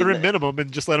him the veteran minimum and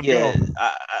just let him go.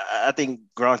 I think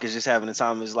Gronk is just having the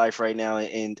time of his life right now.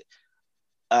 And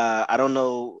I don't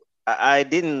know. I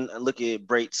didn't look at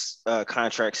Brate's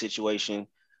contract situation,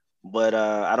 but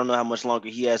I don't know how much longer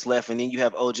he has left. And then you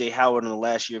have O.J. Howard in the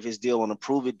last year of his deal on a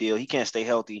prove-it deal. He can't stay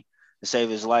healthy to save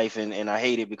his life. And I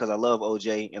hate it because I love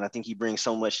O.J. and I think he brings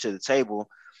so much to the table.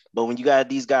 But when you got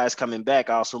these guys coming back,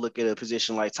 I also look at a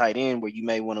position like tight end where you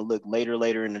may want to look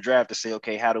later in the draft to say,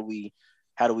 okay, how do we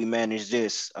manage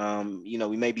this?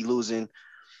 We may be losing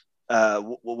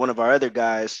one of our other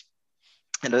guys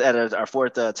at our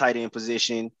fourth tight end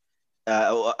position,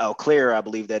 Alclair, I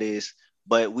believe that is.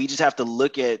 But we just have to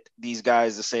look at these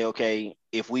guys to say, okay,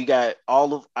 if we got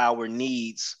all of our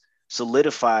needs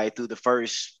solidified through the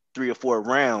first 3 or 4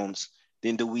 rounds,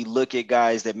 then do we look at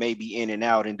guys that may be in and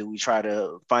out, and do we try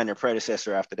to find their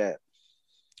predecessor after that?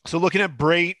 So looking at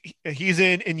Brate, he's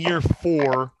in year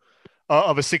 4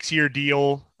 of a 6-year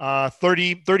deal,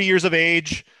 30 years of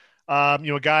age.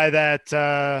 A guy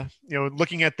that,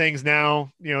 looking at things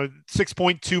now,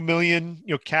 $6.2 million,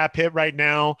 cap hit right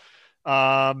now.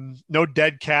 No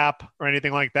dead cap or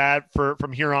anything like that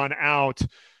from here on out.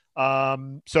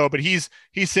 But he's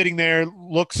sitting there,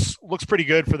 looks pretty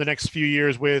good for the next few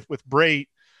years with Brait.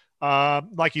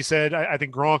 Like you said, I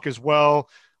think Gronk as well.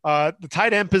 The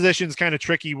tight end position is kind of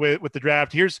tricky with the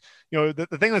draft. Here's,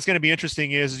 the thing that's going to be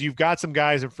interesting is you've got some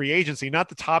guys in free agency, not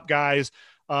the top guys,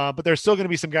 but there's still going to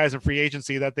be some guys in free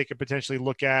agency that they could potentially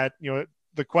look at.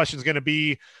 The question is going to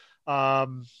be,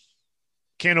 can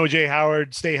OJ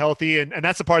Howard stay healthy? And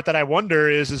that's the part that I wonder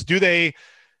is do they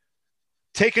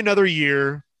take another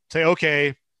year, say,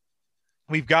 okay,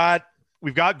 we've got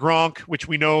Gronk, which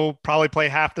we know probably play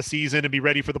half the season and be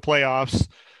ready for the playoffs.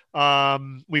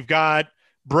 We've got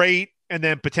Brait, and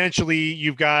then potentially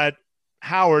you've got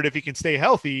Howard if he can stay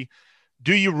healthy.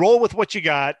 Do you roll with what you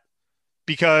got?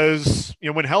 Because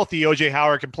when healthy, OJ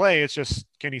Howard can play. It's just,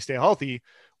 can he stay healthy?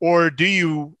 Or do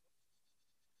you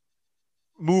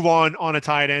move on a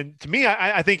tight end? To me,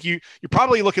 I think you're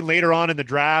probably looking later on in the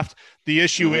draft. The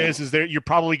issue is that you're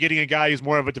probably getting a guy who's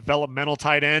more of a developmental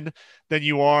tight end than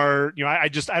you are. I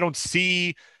don't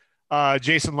see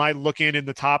Jason Light looking in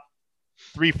the top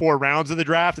 3-4 rounds of the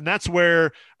draft. And that's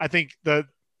where I think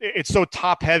it's so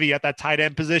top heavy at that tight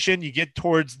end position. You get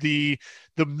towards the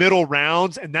middle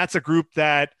rounds, and that's a group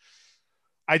that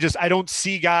I don't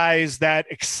see guys that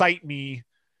excite me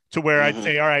to where I'd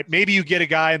say, all right, maybe you get a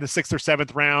guy in the 6th or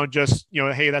 7th round, just,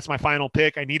 hey, that's my final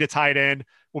pick. I need a tight end.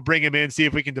 We'll bring him in, see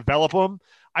if we can develop him.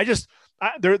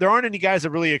 There aren't any guys that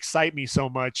really excite me so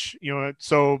much,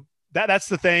 so that's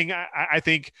the thing. I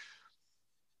think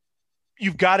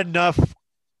you've got enough,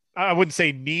 I wouldn't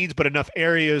say needs, but enough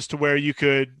areas to where you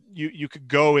could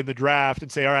go in the draft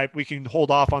and say, all right, we can hold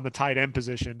off on the tight end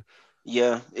position.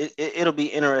 Yeah, it'll be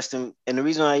interesting. And the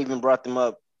reason I even brought them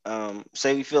up,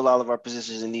 say we fill all of our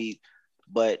positions in need,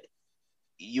 but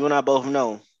you and I both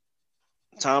know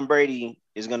Tom Brady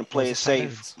is going to play it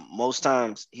safe. Most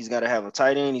times he's got to have a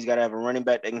tight end. He's got to have a running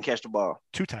back that can catch the ball.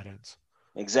 2 tight ends.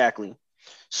 Exactly.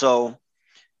 So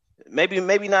maybe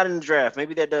not in the draft.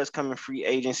 Maybe that does come in free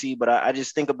agency, but I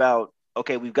just think about,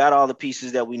 okay, we've got all the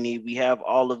pieces that we need. We have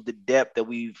all of the depth that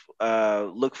we've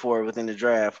looked for within the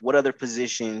draft. What other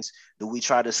positions do we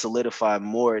try to solidify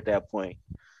more at that point?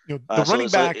 The running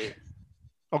back.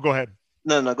 Go ahead.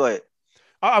 No, go ahead.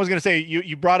 I was going to say,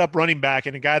 you brought up running back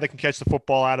and a guy that can catch the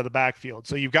football out of the backfield.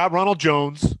 So you've got Ronald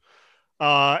Jones,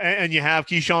 and you have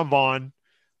Keyshawn Vaughn.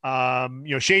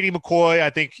 Shady McCoy, I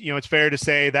think, it's fair to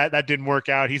say that didn't work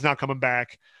out. He's not coming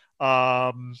back.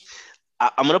 I'm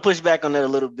going to push back on that a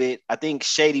little bit. I think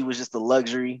Shady was just a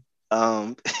luxury.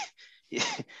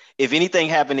 If anything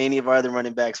happened to any of our other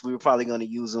running backs, we were probably going to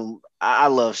use him. I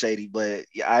love Shady, but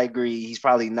I agree. He's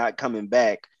probably not coming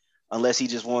back unless he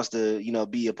just wants to,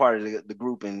 be a part of the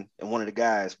group and one of the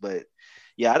guys. But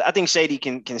yeah, I think Shady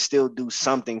can still do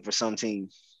something for some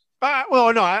teams.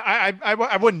 Well, no,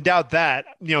 I wouldn't doubt that.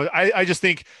 I just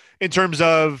think in terms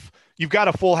of you've got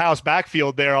a full house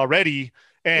backfield there already.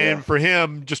 And for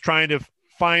him, just trying to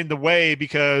find the way,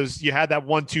 because you had that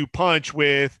 1-2 punch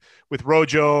with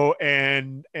Rojo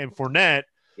and Fournette.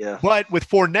 Yeah. But with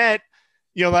Fournette,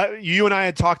 you and I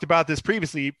had talked about this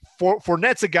previously.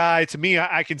 Fournette's a guy, to me,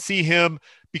 I can see him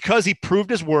because he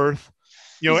proved his worth,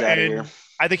 and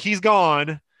I think he's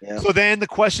gone. Yeah. So then the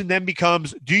question then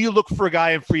becomes, do you look for a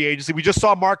guy in free agency? We just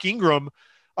saw Mark Ingram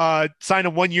sign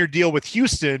a 1-year deal with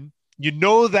Houston.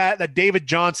 That David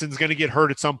Johnson's going to get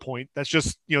hurt at some point. That's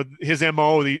just, his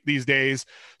MO these days.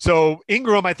 So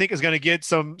Ingram, I think, is going to get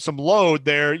some load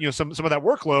there, some of that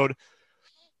workload.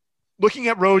 Looking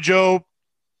at Rojo,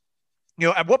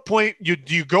 at what point do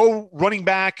you go running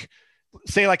back,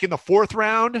 say like in the 4th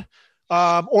round,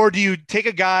 or do you take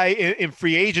a guy in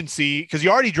free agency? Because you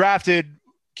already drafted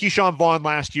Keyshawn Vaughn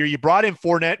last year. You brought in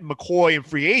Fournette and McCoy in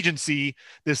free agency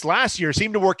this last year.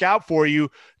 Seemed to work out for you.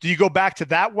 Do you go back to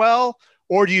that well,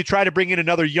 or do you try to bring in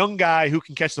another young guy who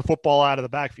can catch the football out of the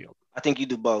backfield? I think you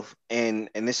do both. And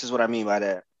this is what I mean by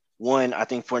that. One, I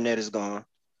think Fournette is gone.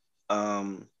 I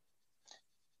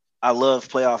love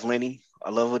playoff Lenny.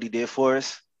 I love what he did for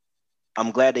us.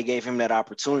 I'm glad they gave him that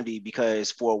opportunity,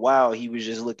 because for a while he was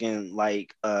just looking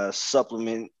like a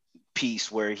supplement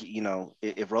piece where he,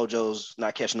 if Rojo's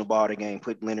not catching the ball the game,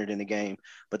 put Leonard in the game,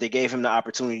 but they gave him the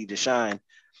opportunity to shine.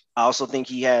 I also think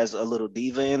he has a little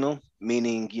diva in him,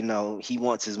 meaning, he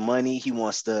wants his money. He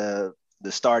wants the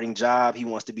starting job. He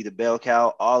wants to be the bell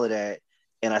cow, all of that.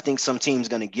 And I think some team's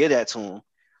going to give that to him,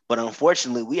 but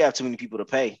unfortunately we have too many people to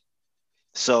pay.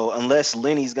 So unless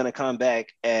Lenny's going to come back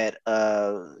at,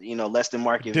 less than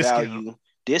market value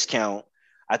discount,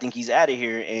 I think he's out of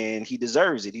here, and he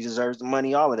deserves it. He deserves the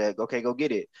money, all of that. Okay, go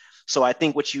get it. So I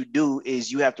think what you do is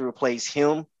you have to replace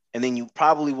him and then you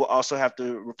probably will also have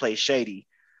to replace Shady.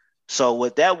 So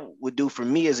what that would do for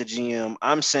me as a GM,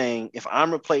 I'm saying if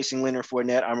I'm replacing Leonard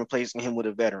Fournette, I'm replacing him with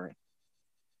a veteran.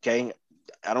 Okay.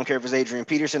 I don't care if it's Adrian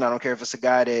Peterson. I don't care if it's a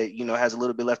guy that, has a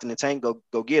little bit left in the tank.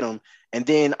 Go get him. And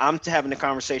then I'm having a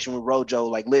conversation with Rojo,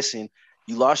 like, listen,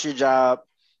 you lost your job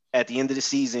at the end of the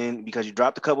season because you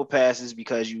dropped a couple passes,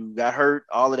 because you got hurt,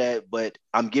 all of that. But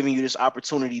I'm giving you this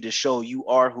opportunity to show you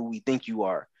are who we think you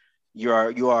are. You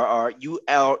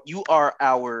are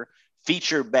our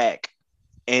feature back.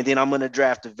 And then I'm going to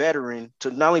draft a veteran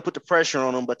to not only put the pressure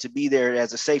on him, but to be there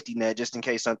as a safety net just in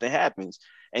case something happens.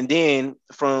 And then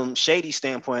from Shady's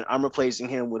standpoint, I'm replacing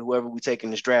him with whoever we take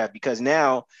in this draft, because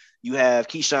now you have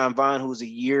Keyshawn Vaughn, who's a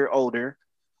year older.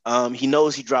 He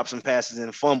knows he dropped some passes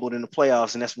and fumbled in the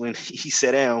playoffs, and that's when he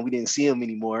sat down. We didn't see him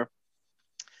anymore.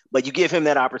 But you give him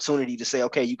that opportunity to say,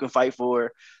 okay, you can fight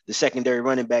for the secondary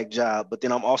running back job. But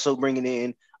then I'm also bringing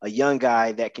in a young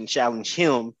guy that can challenge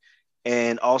him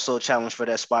and also challenge for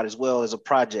that spot as well as a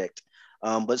project.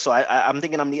 But so I'm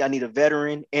thinking I need a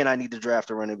veteran, and I need to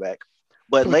draft a running back.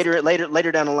 But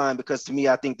later down the line, because to me,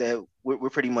 I think that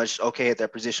we're pretty much okay at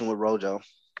that position with Rojo.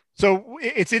 So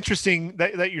it's interesting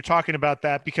that you're talking about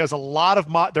that, because there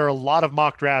are a lot of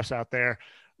mock drafts out there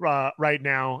right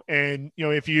now. And,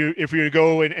 if you to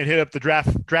go and hit up the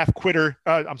draft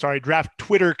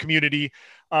Twitter community,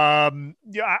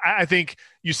 I think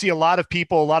you see a lot of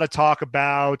talk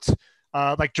about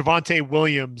like Javonte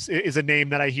Williams is a name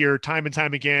that I hear time and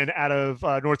time again out of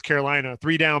North Carolina.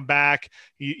 3-down back.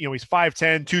 He's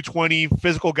 5'10", 220,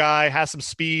 physical guy, has some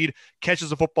speed, catches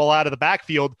the football out of the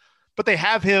backfield. But they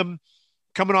have him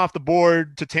coming off the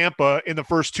board to Tampa in the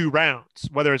first 2 rounds,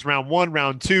 whether it's round 1,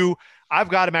 round 2. I've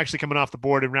got him actually coming off the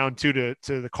board in round 2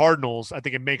 to the Cardinals. I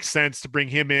think it makes sense to bring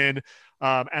him in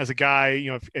as a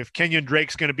guy. If Kenyon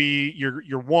Drake's going to be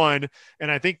your one, and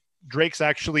I think Drake's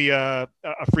actually a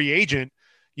free agent,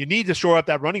 you need to shore up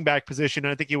that running back position.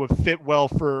 And I think it would fit well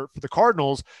for the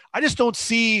Cardinals. I just don't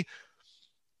see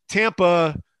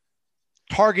Tampa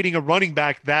targeting a running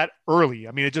back that early.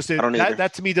 I mean,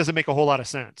 that to me doesn't make a whole lot of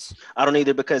sense. I don't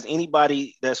either, because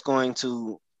anybody that's going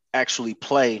to actually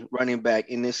play running back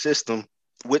in this system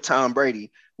with Tom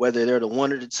Brady, whether they're the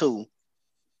 1 or the 2,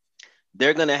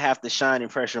 they're going to have to shine in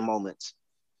pressure moments.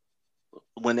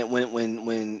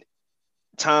 When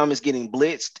Tom is getting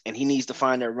blitzed and he needs to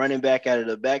find that running back out of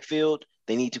the backfield,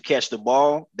 they need to catch the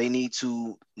ball. They need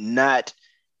to not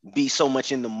be so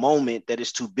much in the moment that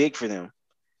it's too big for them.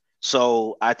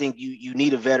 So I think you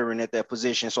need a veteran at that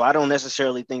position. So I don't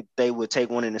necessarily think they would take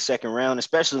one in the second round,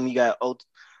 especially when you got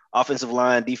offensive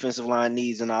line, defensive line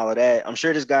needs and all of that. I'm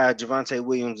sure this guy, Javonte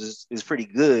Williams, is pretty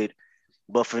good.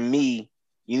 But for me,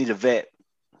 you need a vet.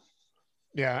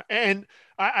 Yeah, and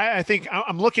I think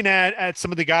I'm looking at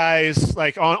some of the guys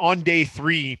like on day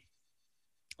 3.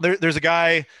 There's a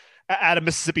guy out of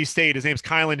Mississippi State. His name's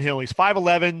Kylan Hill. He's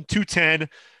 5'11", 210.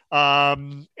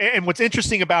 And what's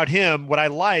interesting about him, what I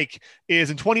like, is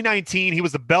in 2019 he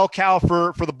was the bell cow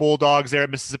for the Bulldogs there at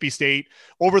Mississippi State,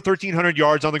 over 1,300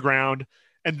 yards on the ground.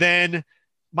 And then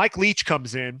Mike Leach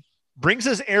comes in, brings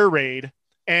his air raid,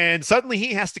 and suddenly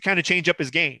he has to kind of change up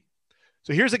his game.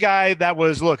 So here's a guy that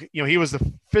was, he was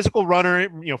the physical runner,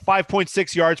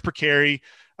 5.6 yards per carry,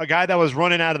 a guy that was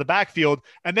running out of the backfield.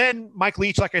 And then Mike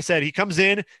Leach, like I said, he comes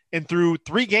in and through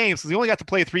 3 games, because he only got to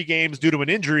play 3 games due to an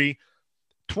injury,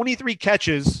 23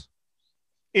 catches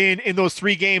in those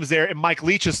 3 games there in Mike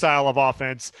Leach's style of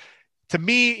offense. To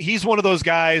me, he's one of those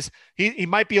guys. He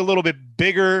might be a little bit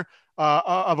bigger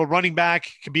of a running back,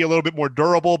 can be a little bit more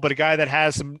durable, but a guy that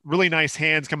has some really nice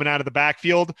hands coming out of the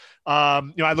backfield.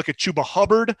 I look at Chuba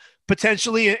Hubbard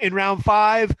potentially in round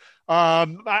 5.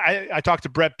 I talked to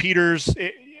Brett Peters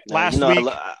last week.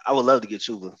 I would love to get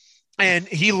Chuba. And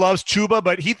he loves Chuba,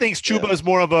 but he thinks Chuba is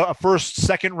more of a first,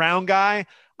 second round guy.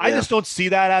 I just don't see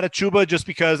that out of Chuba, just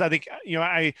because I think,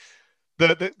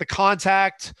 the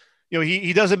contact,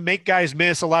 he doesn't make guys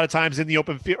miss a lot of times in the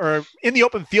open field, or in the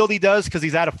open field he does, because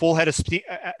he's at a full head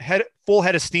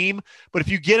of steam. But if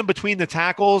you get him between the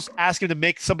tackles, ask him to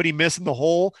make somebody miss in the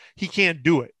hole, he can't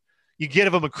do it. You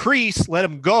give him a crease, let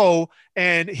him go,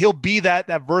 and he'll be that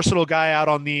versatile guy out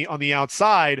on the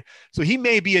outside. So he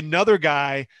may be another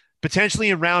guy potentially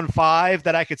in round 5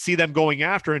 that I could see them going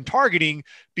after and targeting,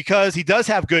 because he does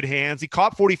have good hands. He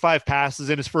caught 45 passes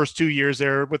in his first 2 years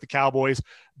there with the Cowboys,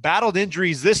 battled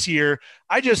injuries this year.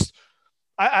 I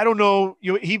don't know.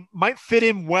 He might fit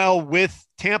in well with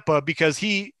Tampa, because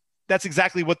that's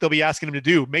exactly what they'll be asking him to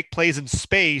do: make plays in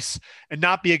space and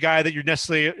not be a guy that you're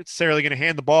necessarily going to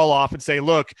hand the ball off and say,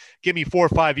 look, give me 4 or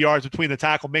 5 yards between the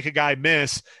tackle, make a guy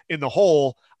miss in the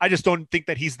hole. I just don't think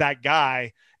that he's that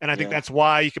guy. And I think that's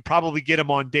why you could probably get him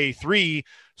on day 3.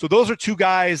 So those are 2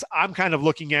 guys I'm kind of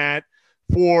looking at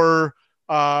for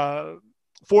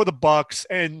the Bucks.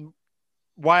 And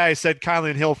why I said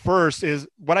Kylan Hill first is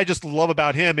what I just love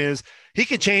about him is he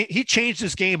can change. He changed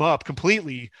his game up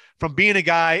completely from being a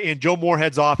guy in Joe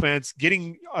Moorhead's offense,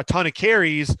 getting a ton of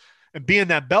carries and being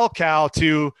that bell cow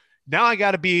to now I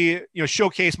got to be,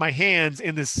 showcase my hands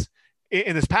in this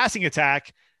passing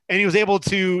attack. And he was able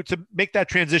to make that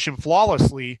transition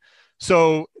flawlessly.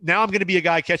 So now I'm going to be a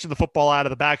guy catching the football out of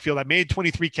the backfield. I made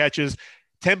 23 catches,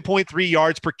 10.3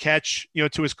 yards per catch,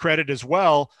 to his credit as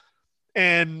well.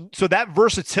 And so that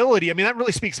versatility, that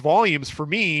really speaks volumes for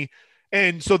me.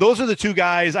 And so those are the 2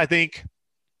 guys, I think,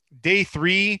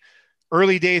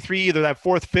 early day 3, either that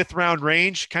 4th, 5th round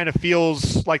range kind of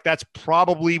feels like that's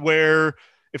probably where,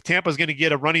 if Tampa's going to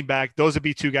get a running back, those would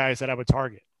be 2 guys that I would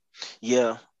target.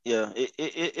 Yeah.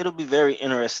 It'll be very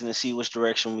interesting to see which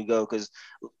direction we go. Cause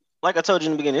like I told you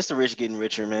in the beginning, it's the rich getting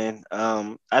richer, man.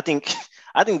 I think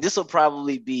this will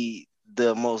probably be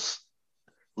the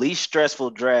least stressful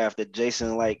draft that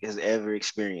Jason Licht has ever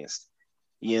experienced.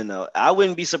 I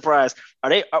wouldn't be surprised.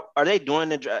 Are they doing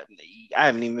the draft? I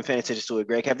haven't even been paying attention to it,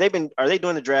 Greg. Are they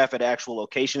doing the draft at an actual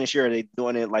location this year? Or are they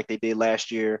doing it like they did last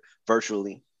year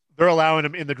virtually? They're allowing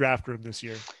them in the draft room this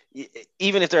year.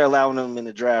 Even if they're allowing them in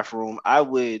the draft room, I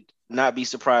would not be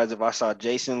surprised if I saw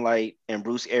Jason Licht and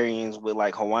Bruce Arians with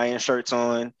like Hawaiian shirts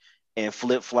on and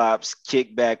flip-flops,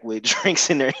 kick back with drinks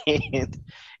in their hand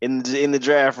in the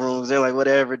draft rooms. They're like,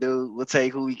 whatever, dude, we'll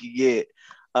take who we can get.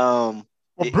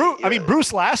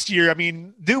 Bruce last year,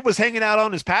 dude was hanging out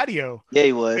on his patio. Yeah,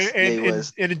 he was. And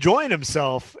enjoying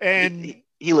himself. And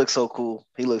he looked so cool.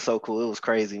 It was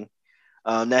crazy.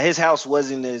 Now his house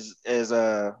wasn't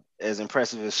as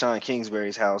impressive as Sean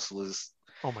Kingsbury's house was.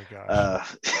 Oh my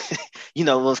gosh. It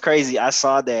was crazy. I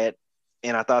saw that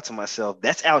and I thought to myself,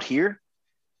 that's out here.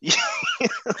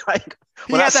 Like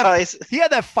he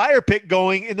had that fire pit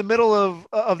going in the middle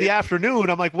of the afternoon.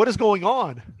 I'm like, what is going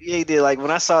on? Yeah, he did. Like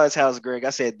when I saw his house, Greg, I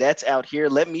said, that's out here.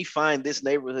 Let me find this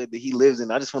neighborhood that he lives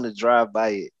in. I just want to drive by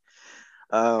it.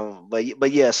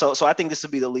 But yeah, so I think this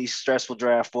will be the least stressful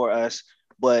draft for us.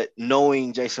 But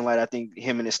knowing Jason Licht, I think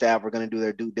him and his staff are going to do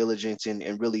their due diligence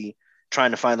and really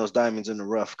trying to find those diamonds in the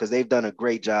rough because they've done a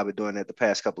great job at doing that the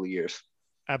past couple of years.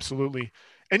 Absolutely.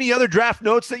 Any other draft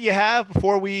notes that you have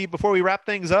before we wrap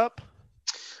things up?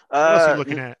 What else are you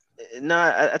looking at? No,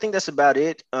 I think that's about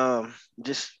it.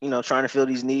 Just trying to fill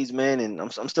these needs, man. And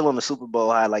I'm still on the Super Bowl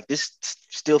high. Like this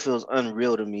still feels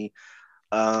unreal to me.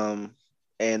 And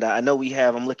I know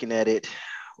I'm looking at it.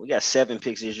 We got 7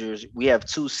 picks this year. We have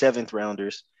 2 7th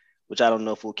rounders, which I don't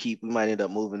know if we'll keep. We might end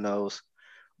up moving those,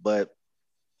 but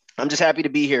I'm just happy to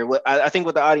be here. I think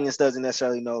what the audience doesn't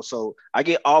necessarily know. So I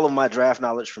get all of my draft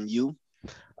knowledge from you.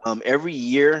 Every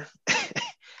year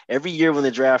when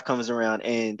the draft comes around,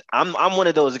 and I'm one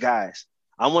of those guys.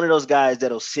 I'm one of those guys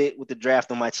that'll sit with the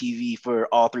draft on my TV for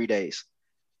all 3 days,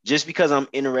 just because I'm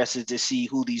interested to see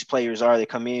who these players are that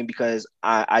come in. Because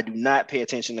I do not pay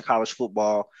attention to college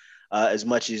football as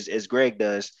much as Greg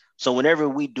does. So whenever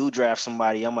we do draft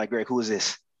somebody, I'm like, Greg, who is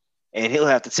this? And he'll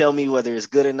have to tell me whether it's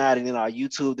good or not. And then I'll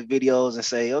YouTube the videos and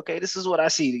say, okay, this is what I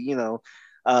see,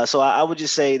 So I would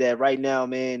just say that right now,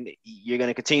 man, you're going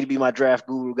to continue to be my draft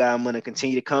guru guy. I'm going to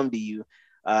continue to come to you.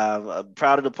 I'm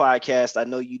proud of the podcast. I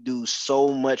know you do so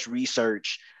much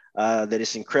research that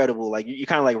it's incredible. Like you're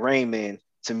kind of like Rain Man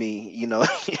to me,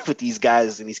 with these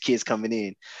guys and these kids coming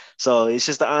in. So it's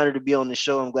just an honor to be on the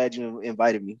show. I'm glad you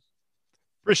invited me.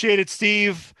 Appreciate it,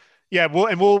 Steve. Yeah,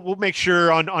 we'll make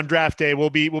sure on draft day we'll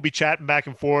be chatting back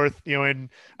and forth, and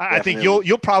I think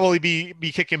you'll probably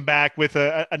be kicking back with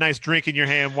a nice drink in your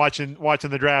hand watching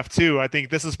the draft too. I think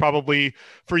this is probably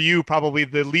for you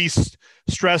the least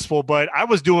stressful, but I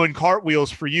was doing cartwheels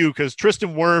for you because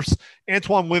Tristan Wirfs,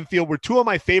 Antoine Winfield were 2 of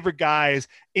my favorite guys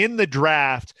in the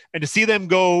draft, and to see them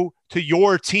go to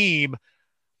your team,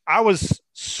 I was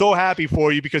so happy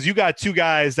for you because you got 2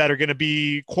 guys that are going to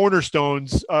be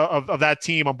cornerstones of that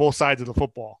team on both sides of the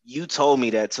football. You told me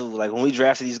that too. Like when we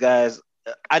drafted these guys,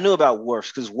 I knew about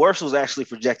Wirfs because Wirfs was actually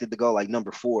projected to go like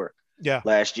number 4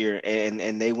 last year,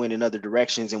 and they went in other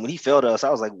directions. And when he fell to us,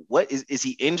 I was like, what is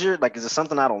he injured? Like, is it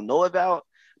something I don't know about?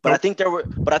 But nope.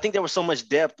 I think there was so much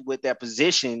depth with that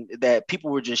position that people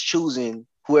were just choosing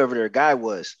whoever their guy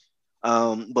was.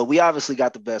 But we obviously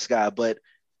got the best guy, but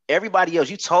everybody else,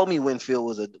 you told me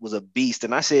Winfield was a beast,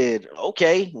 and I said,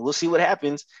 okay, we'll see what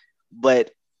happens.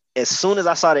 But as soon as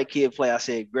I saw that kid play, I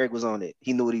said Greg was on it.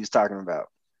 He knew what he was talking about.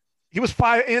 He was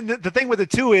 5. And the thing with it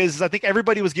too is I think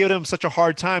everybody was giving him such a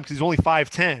hard time because he's only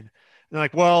 5'10". And they're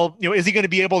like, well, is he going to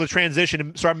be able to transition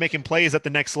and start making plays at the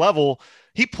next level?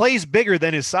 He plays bigger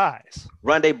than his size.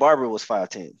 Rondé Barber was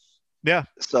 5'10". Yeah.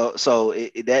 So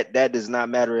that does not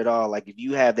matter at all. Like if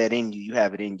you have that in you, you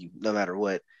have it in you, no matter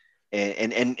what.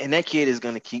 And that kid is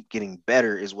going to keep getting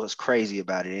better is what's crazy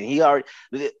about it. And he already,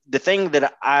 the thing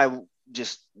that I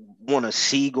just want to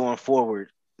see going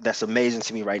forward that's amazing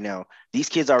to me right now, these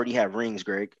kids already have rings,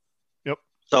 Greg. Yep.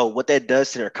 So what that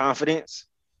does to their confidence,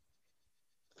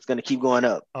 it's going to keep going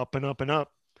up. Up and up and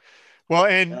up. Well,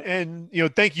 and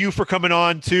thank you for coming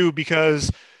on too,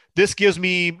 because this gives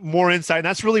me more insight. And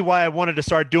that's really why I wanted to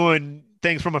start doing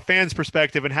things from a fan's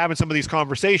perspective and having some of these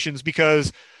conversations,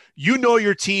 because you know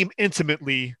your team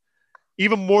intimately,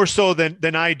 even more so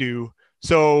than I do.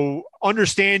 So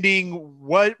understanding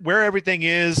where everything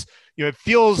is, it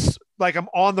feels like I'm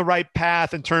on the right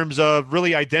path in terms of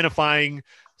really identifying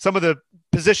some of the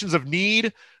positions of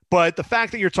need. But the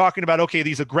fact that you're talking about, okay,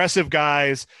 these aggressive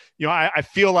guys, I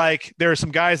feel like there are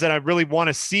some guys that I really want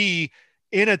to see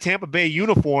in a Tampa Bay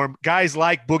uniform, guys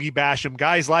like Boogie Basham,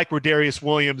 guys like Rodarius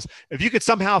Williams. If you could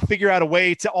somehow figure out a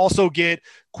way to also get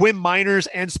Quinn Miners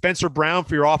and Spencer Brown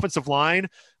for your offensive line,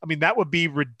 I mean, that would be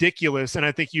ridiculous. And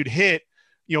I think you'd hit,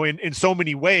 in so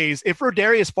many ways. If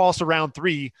Rodarius falls to round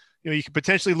 3, you could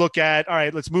potentially look at, all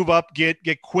right, let's move up,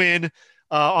 get Quinn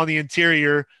on the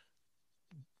interior.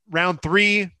 Round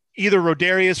 3, either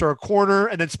Rodarius or a corner.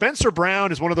 And then Spencer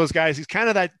Brown is one of those guys. He's kind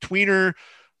of that tweener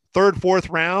 3rd, 4th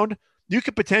round. You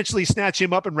could potentially snatch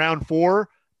him up in round 4.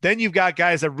 Then you've got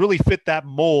guys that really fit that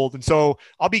mold. And so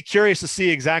I'll be curious to see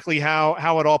exactly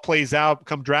how it all plays out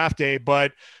come draft day.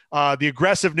 But the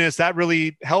aggressiveness, that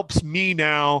really helps me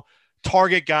now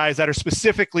target guys that are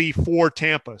specifically for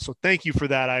Tampa. So thank you for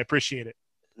that. I appreciate it.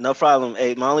 No problem.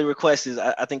 Hey, my only request is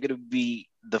I think it'll be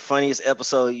the funniest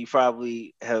episode you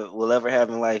probably will ever have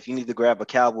in life. You need to grab a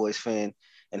Cowboys fan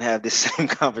and have this same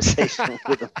conversation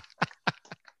with them.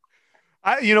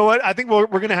 You know what? I think we're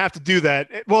going to have to do that.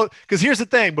 Well, because here's the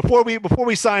thing: before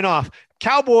we sign off,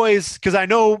 Cowboys. Because I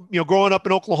know, growing up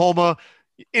in Oklahoma,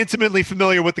 intimately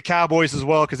familiar with the Cowboys as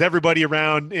well. Because everybody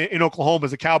around in Oklahoma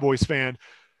is a Cowboys fan.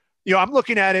 I'm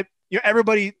looking at it.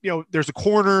 Everybody. There's a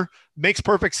corner, makes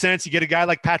perfect sense. You get a guy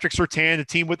like Patrick Surtain, a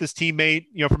team with his teammate,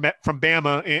 from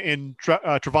Bama in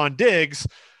Trevon Diggs,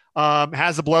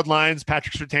 has the bloodlines.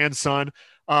 Patrick Surtain's son.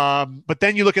 But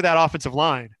then you look at that offensive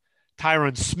line: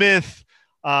 Tyron Smith.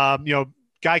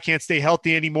 Guy can't stay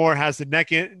healthy anymore, has the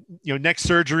neck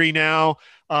surgery now.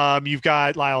 You've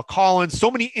got Lyle Collins, so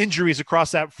many injuries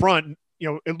across that front.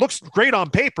 It looks great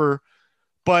on paper,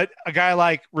 but a guy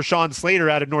like Rashawn Slater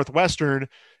out of Northwestern,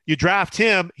 you draft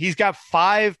him, he's got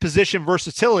 5 position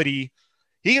versatility.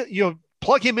 He,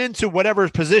 plug him into whatever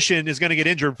position is going to get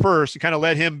injured first and kind of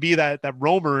let him be that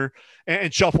roamer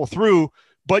and shuffle through.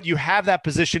 But you have that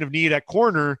position of need at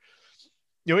corner.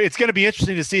 It's going to be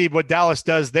interesting to see what Dallas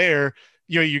does there.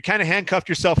 You kind of handcuffed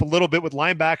yourself a little bit with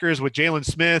linebackers with Jalen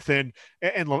Smith and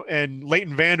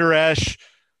Leighton Vander Esch.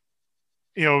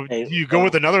 You go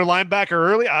with another linebacker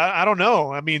early. I don't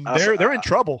know. I mean, they're in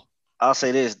trouble. I'll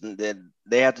say this: that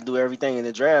they have to do everything in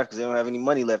the draft because they don't have any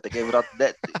money left. They gave it out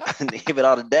to they gave it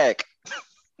out to Dak.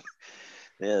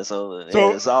 Yeah, so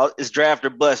it's draft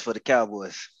or bust for the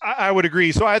Cowboys. I would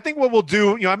agree. So I think what we'll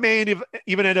do, I may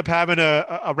even end up having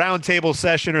a roundtable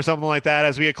session or something like that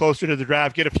as we get closer to the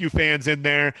draft, get a few fans in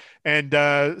there and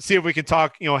see if we can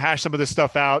talk, hash some of this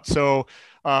stuff out. So,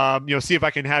 see if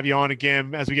I can have you on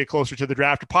again as we get closer to the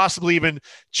draft, or possibly even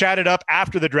chat it up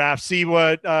after the draft, see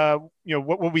what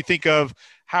we think of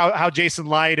how Jason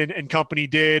Light and company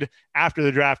did after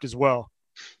the draft as well.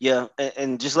 Yeah,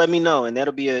 and just let me know, and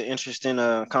that'll be an interesting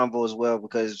convo as well,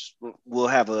 because we'll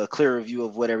have a clearer view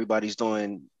of what everybody's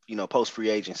doing, post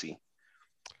free agency.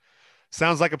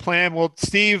 Sounds like a plan. Well,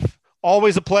 Steve,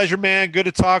 always a pleasure, man. Good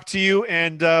to talk to you,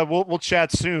 and we'll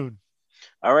chat soon.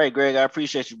 All right, Greg, I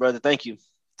appreciate you, brother. Thank you.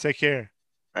 Take care.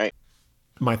 All right.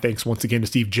 My thanks once again to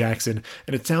Steve Jackson,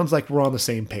 and it sounds like we're on the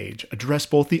same page. Address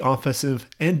both the offensive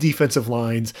and defensive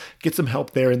lines, get some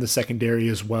help there in the secondary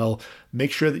as well.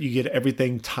 Make sure that you get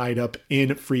everything tied up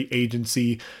in free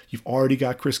agency. You've already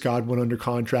got Chris Godwin under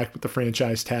contract with the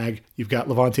franchise tag. You've got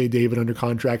Levante David under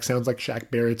contract. Sounds like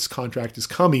Shaq Barrett's contract is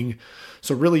coming.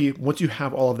 So really, once you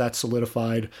have all of that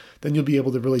solidified, then you'll be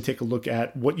able to really take a look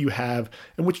at what you have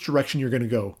and which direction you're going to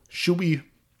go. Should we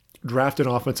draft an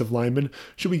offensive lineman?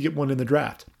 Should we get one in the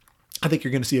draft? I think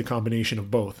you're going to see a combination of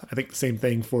both. I think the same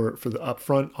thing for the up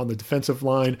front on the defensive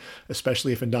line,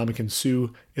 especially if Ndamukong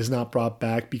Suh is not brought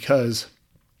back, because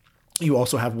You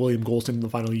also have William Golston in the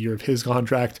final year of his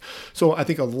contract. So I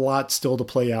think a lot still to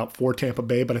play out for Tampa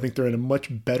Bay, but I think they're in a much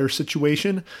better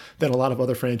situation than a lot of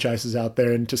other franchises out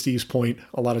there. And to Steve's point,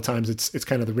 a lot of times it's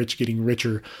kind of the rich getting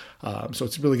richer. So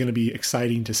it's really going to be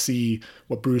exciting to see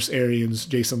what Bruce Arians,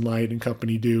 Jason Licht, and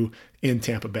company do in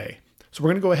Tampa Bay. So we're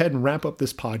going to go ahead and wrap up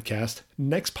this podcast.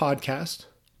 Next podcast,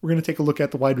 we're going to take a look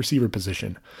at the wide receiver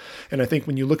position. And I think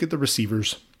when you look at the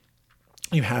receivers,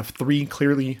 you have three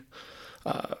clearly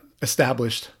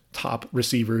established top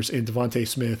receivers in Devontae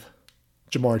Smith,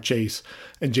 Jamar Chase,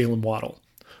 and Jalen Waddle.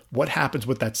 What happens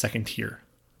with that second tier?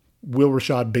 Will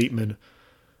Rashad Bateman,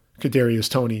 Kadarius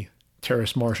Toney,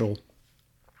 Terrace Marshall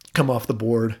come off the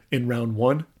board in round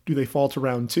 1? Do they fall to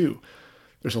round 2?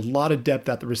 There's a lot of depth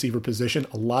at the receiver position,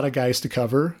 a lot of guys to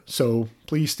cover. So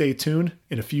please stay tuned.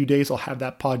 In a few days, I'll have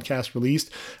that podcast released.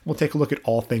 We'll take a look at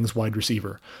all things wide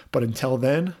receiver. But until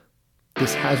then,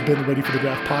 this has been the Ready for the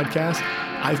Draft podcast.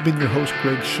 I've been your host,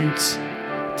 Greg Schutz.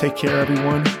 Take care,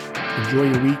 everyone. Enjoy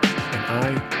your week, and I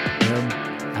am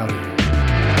out of here.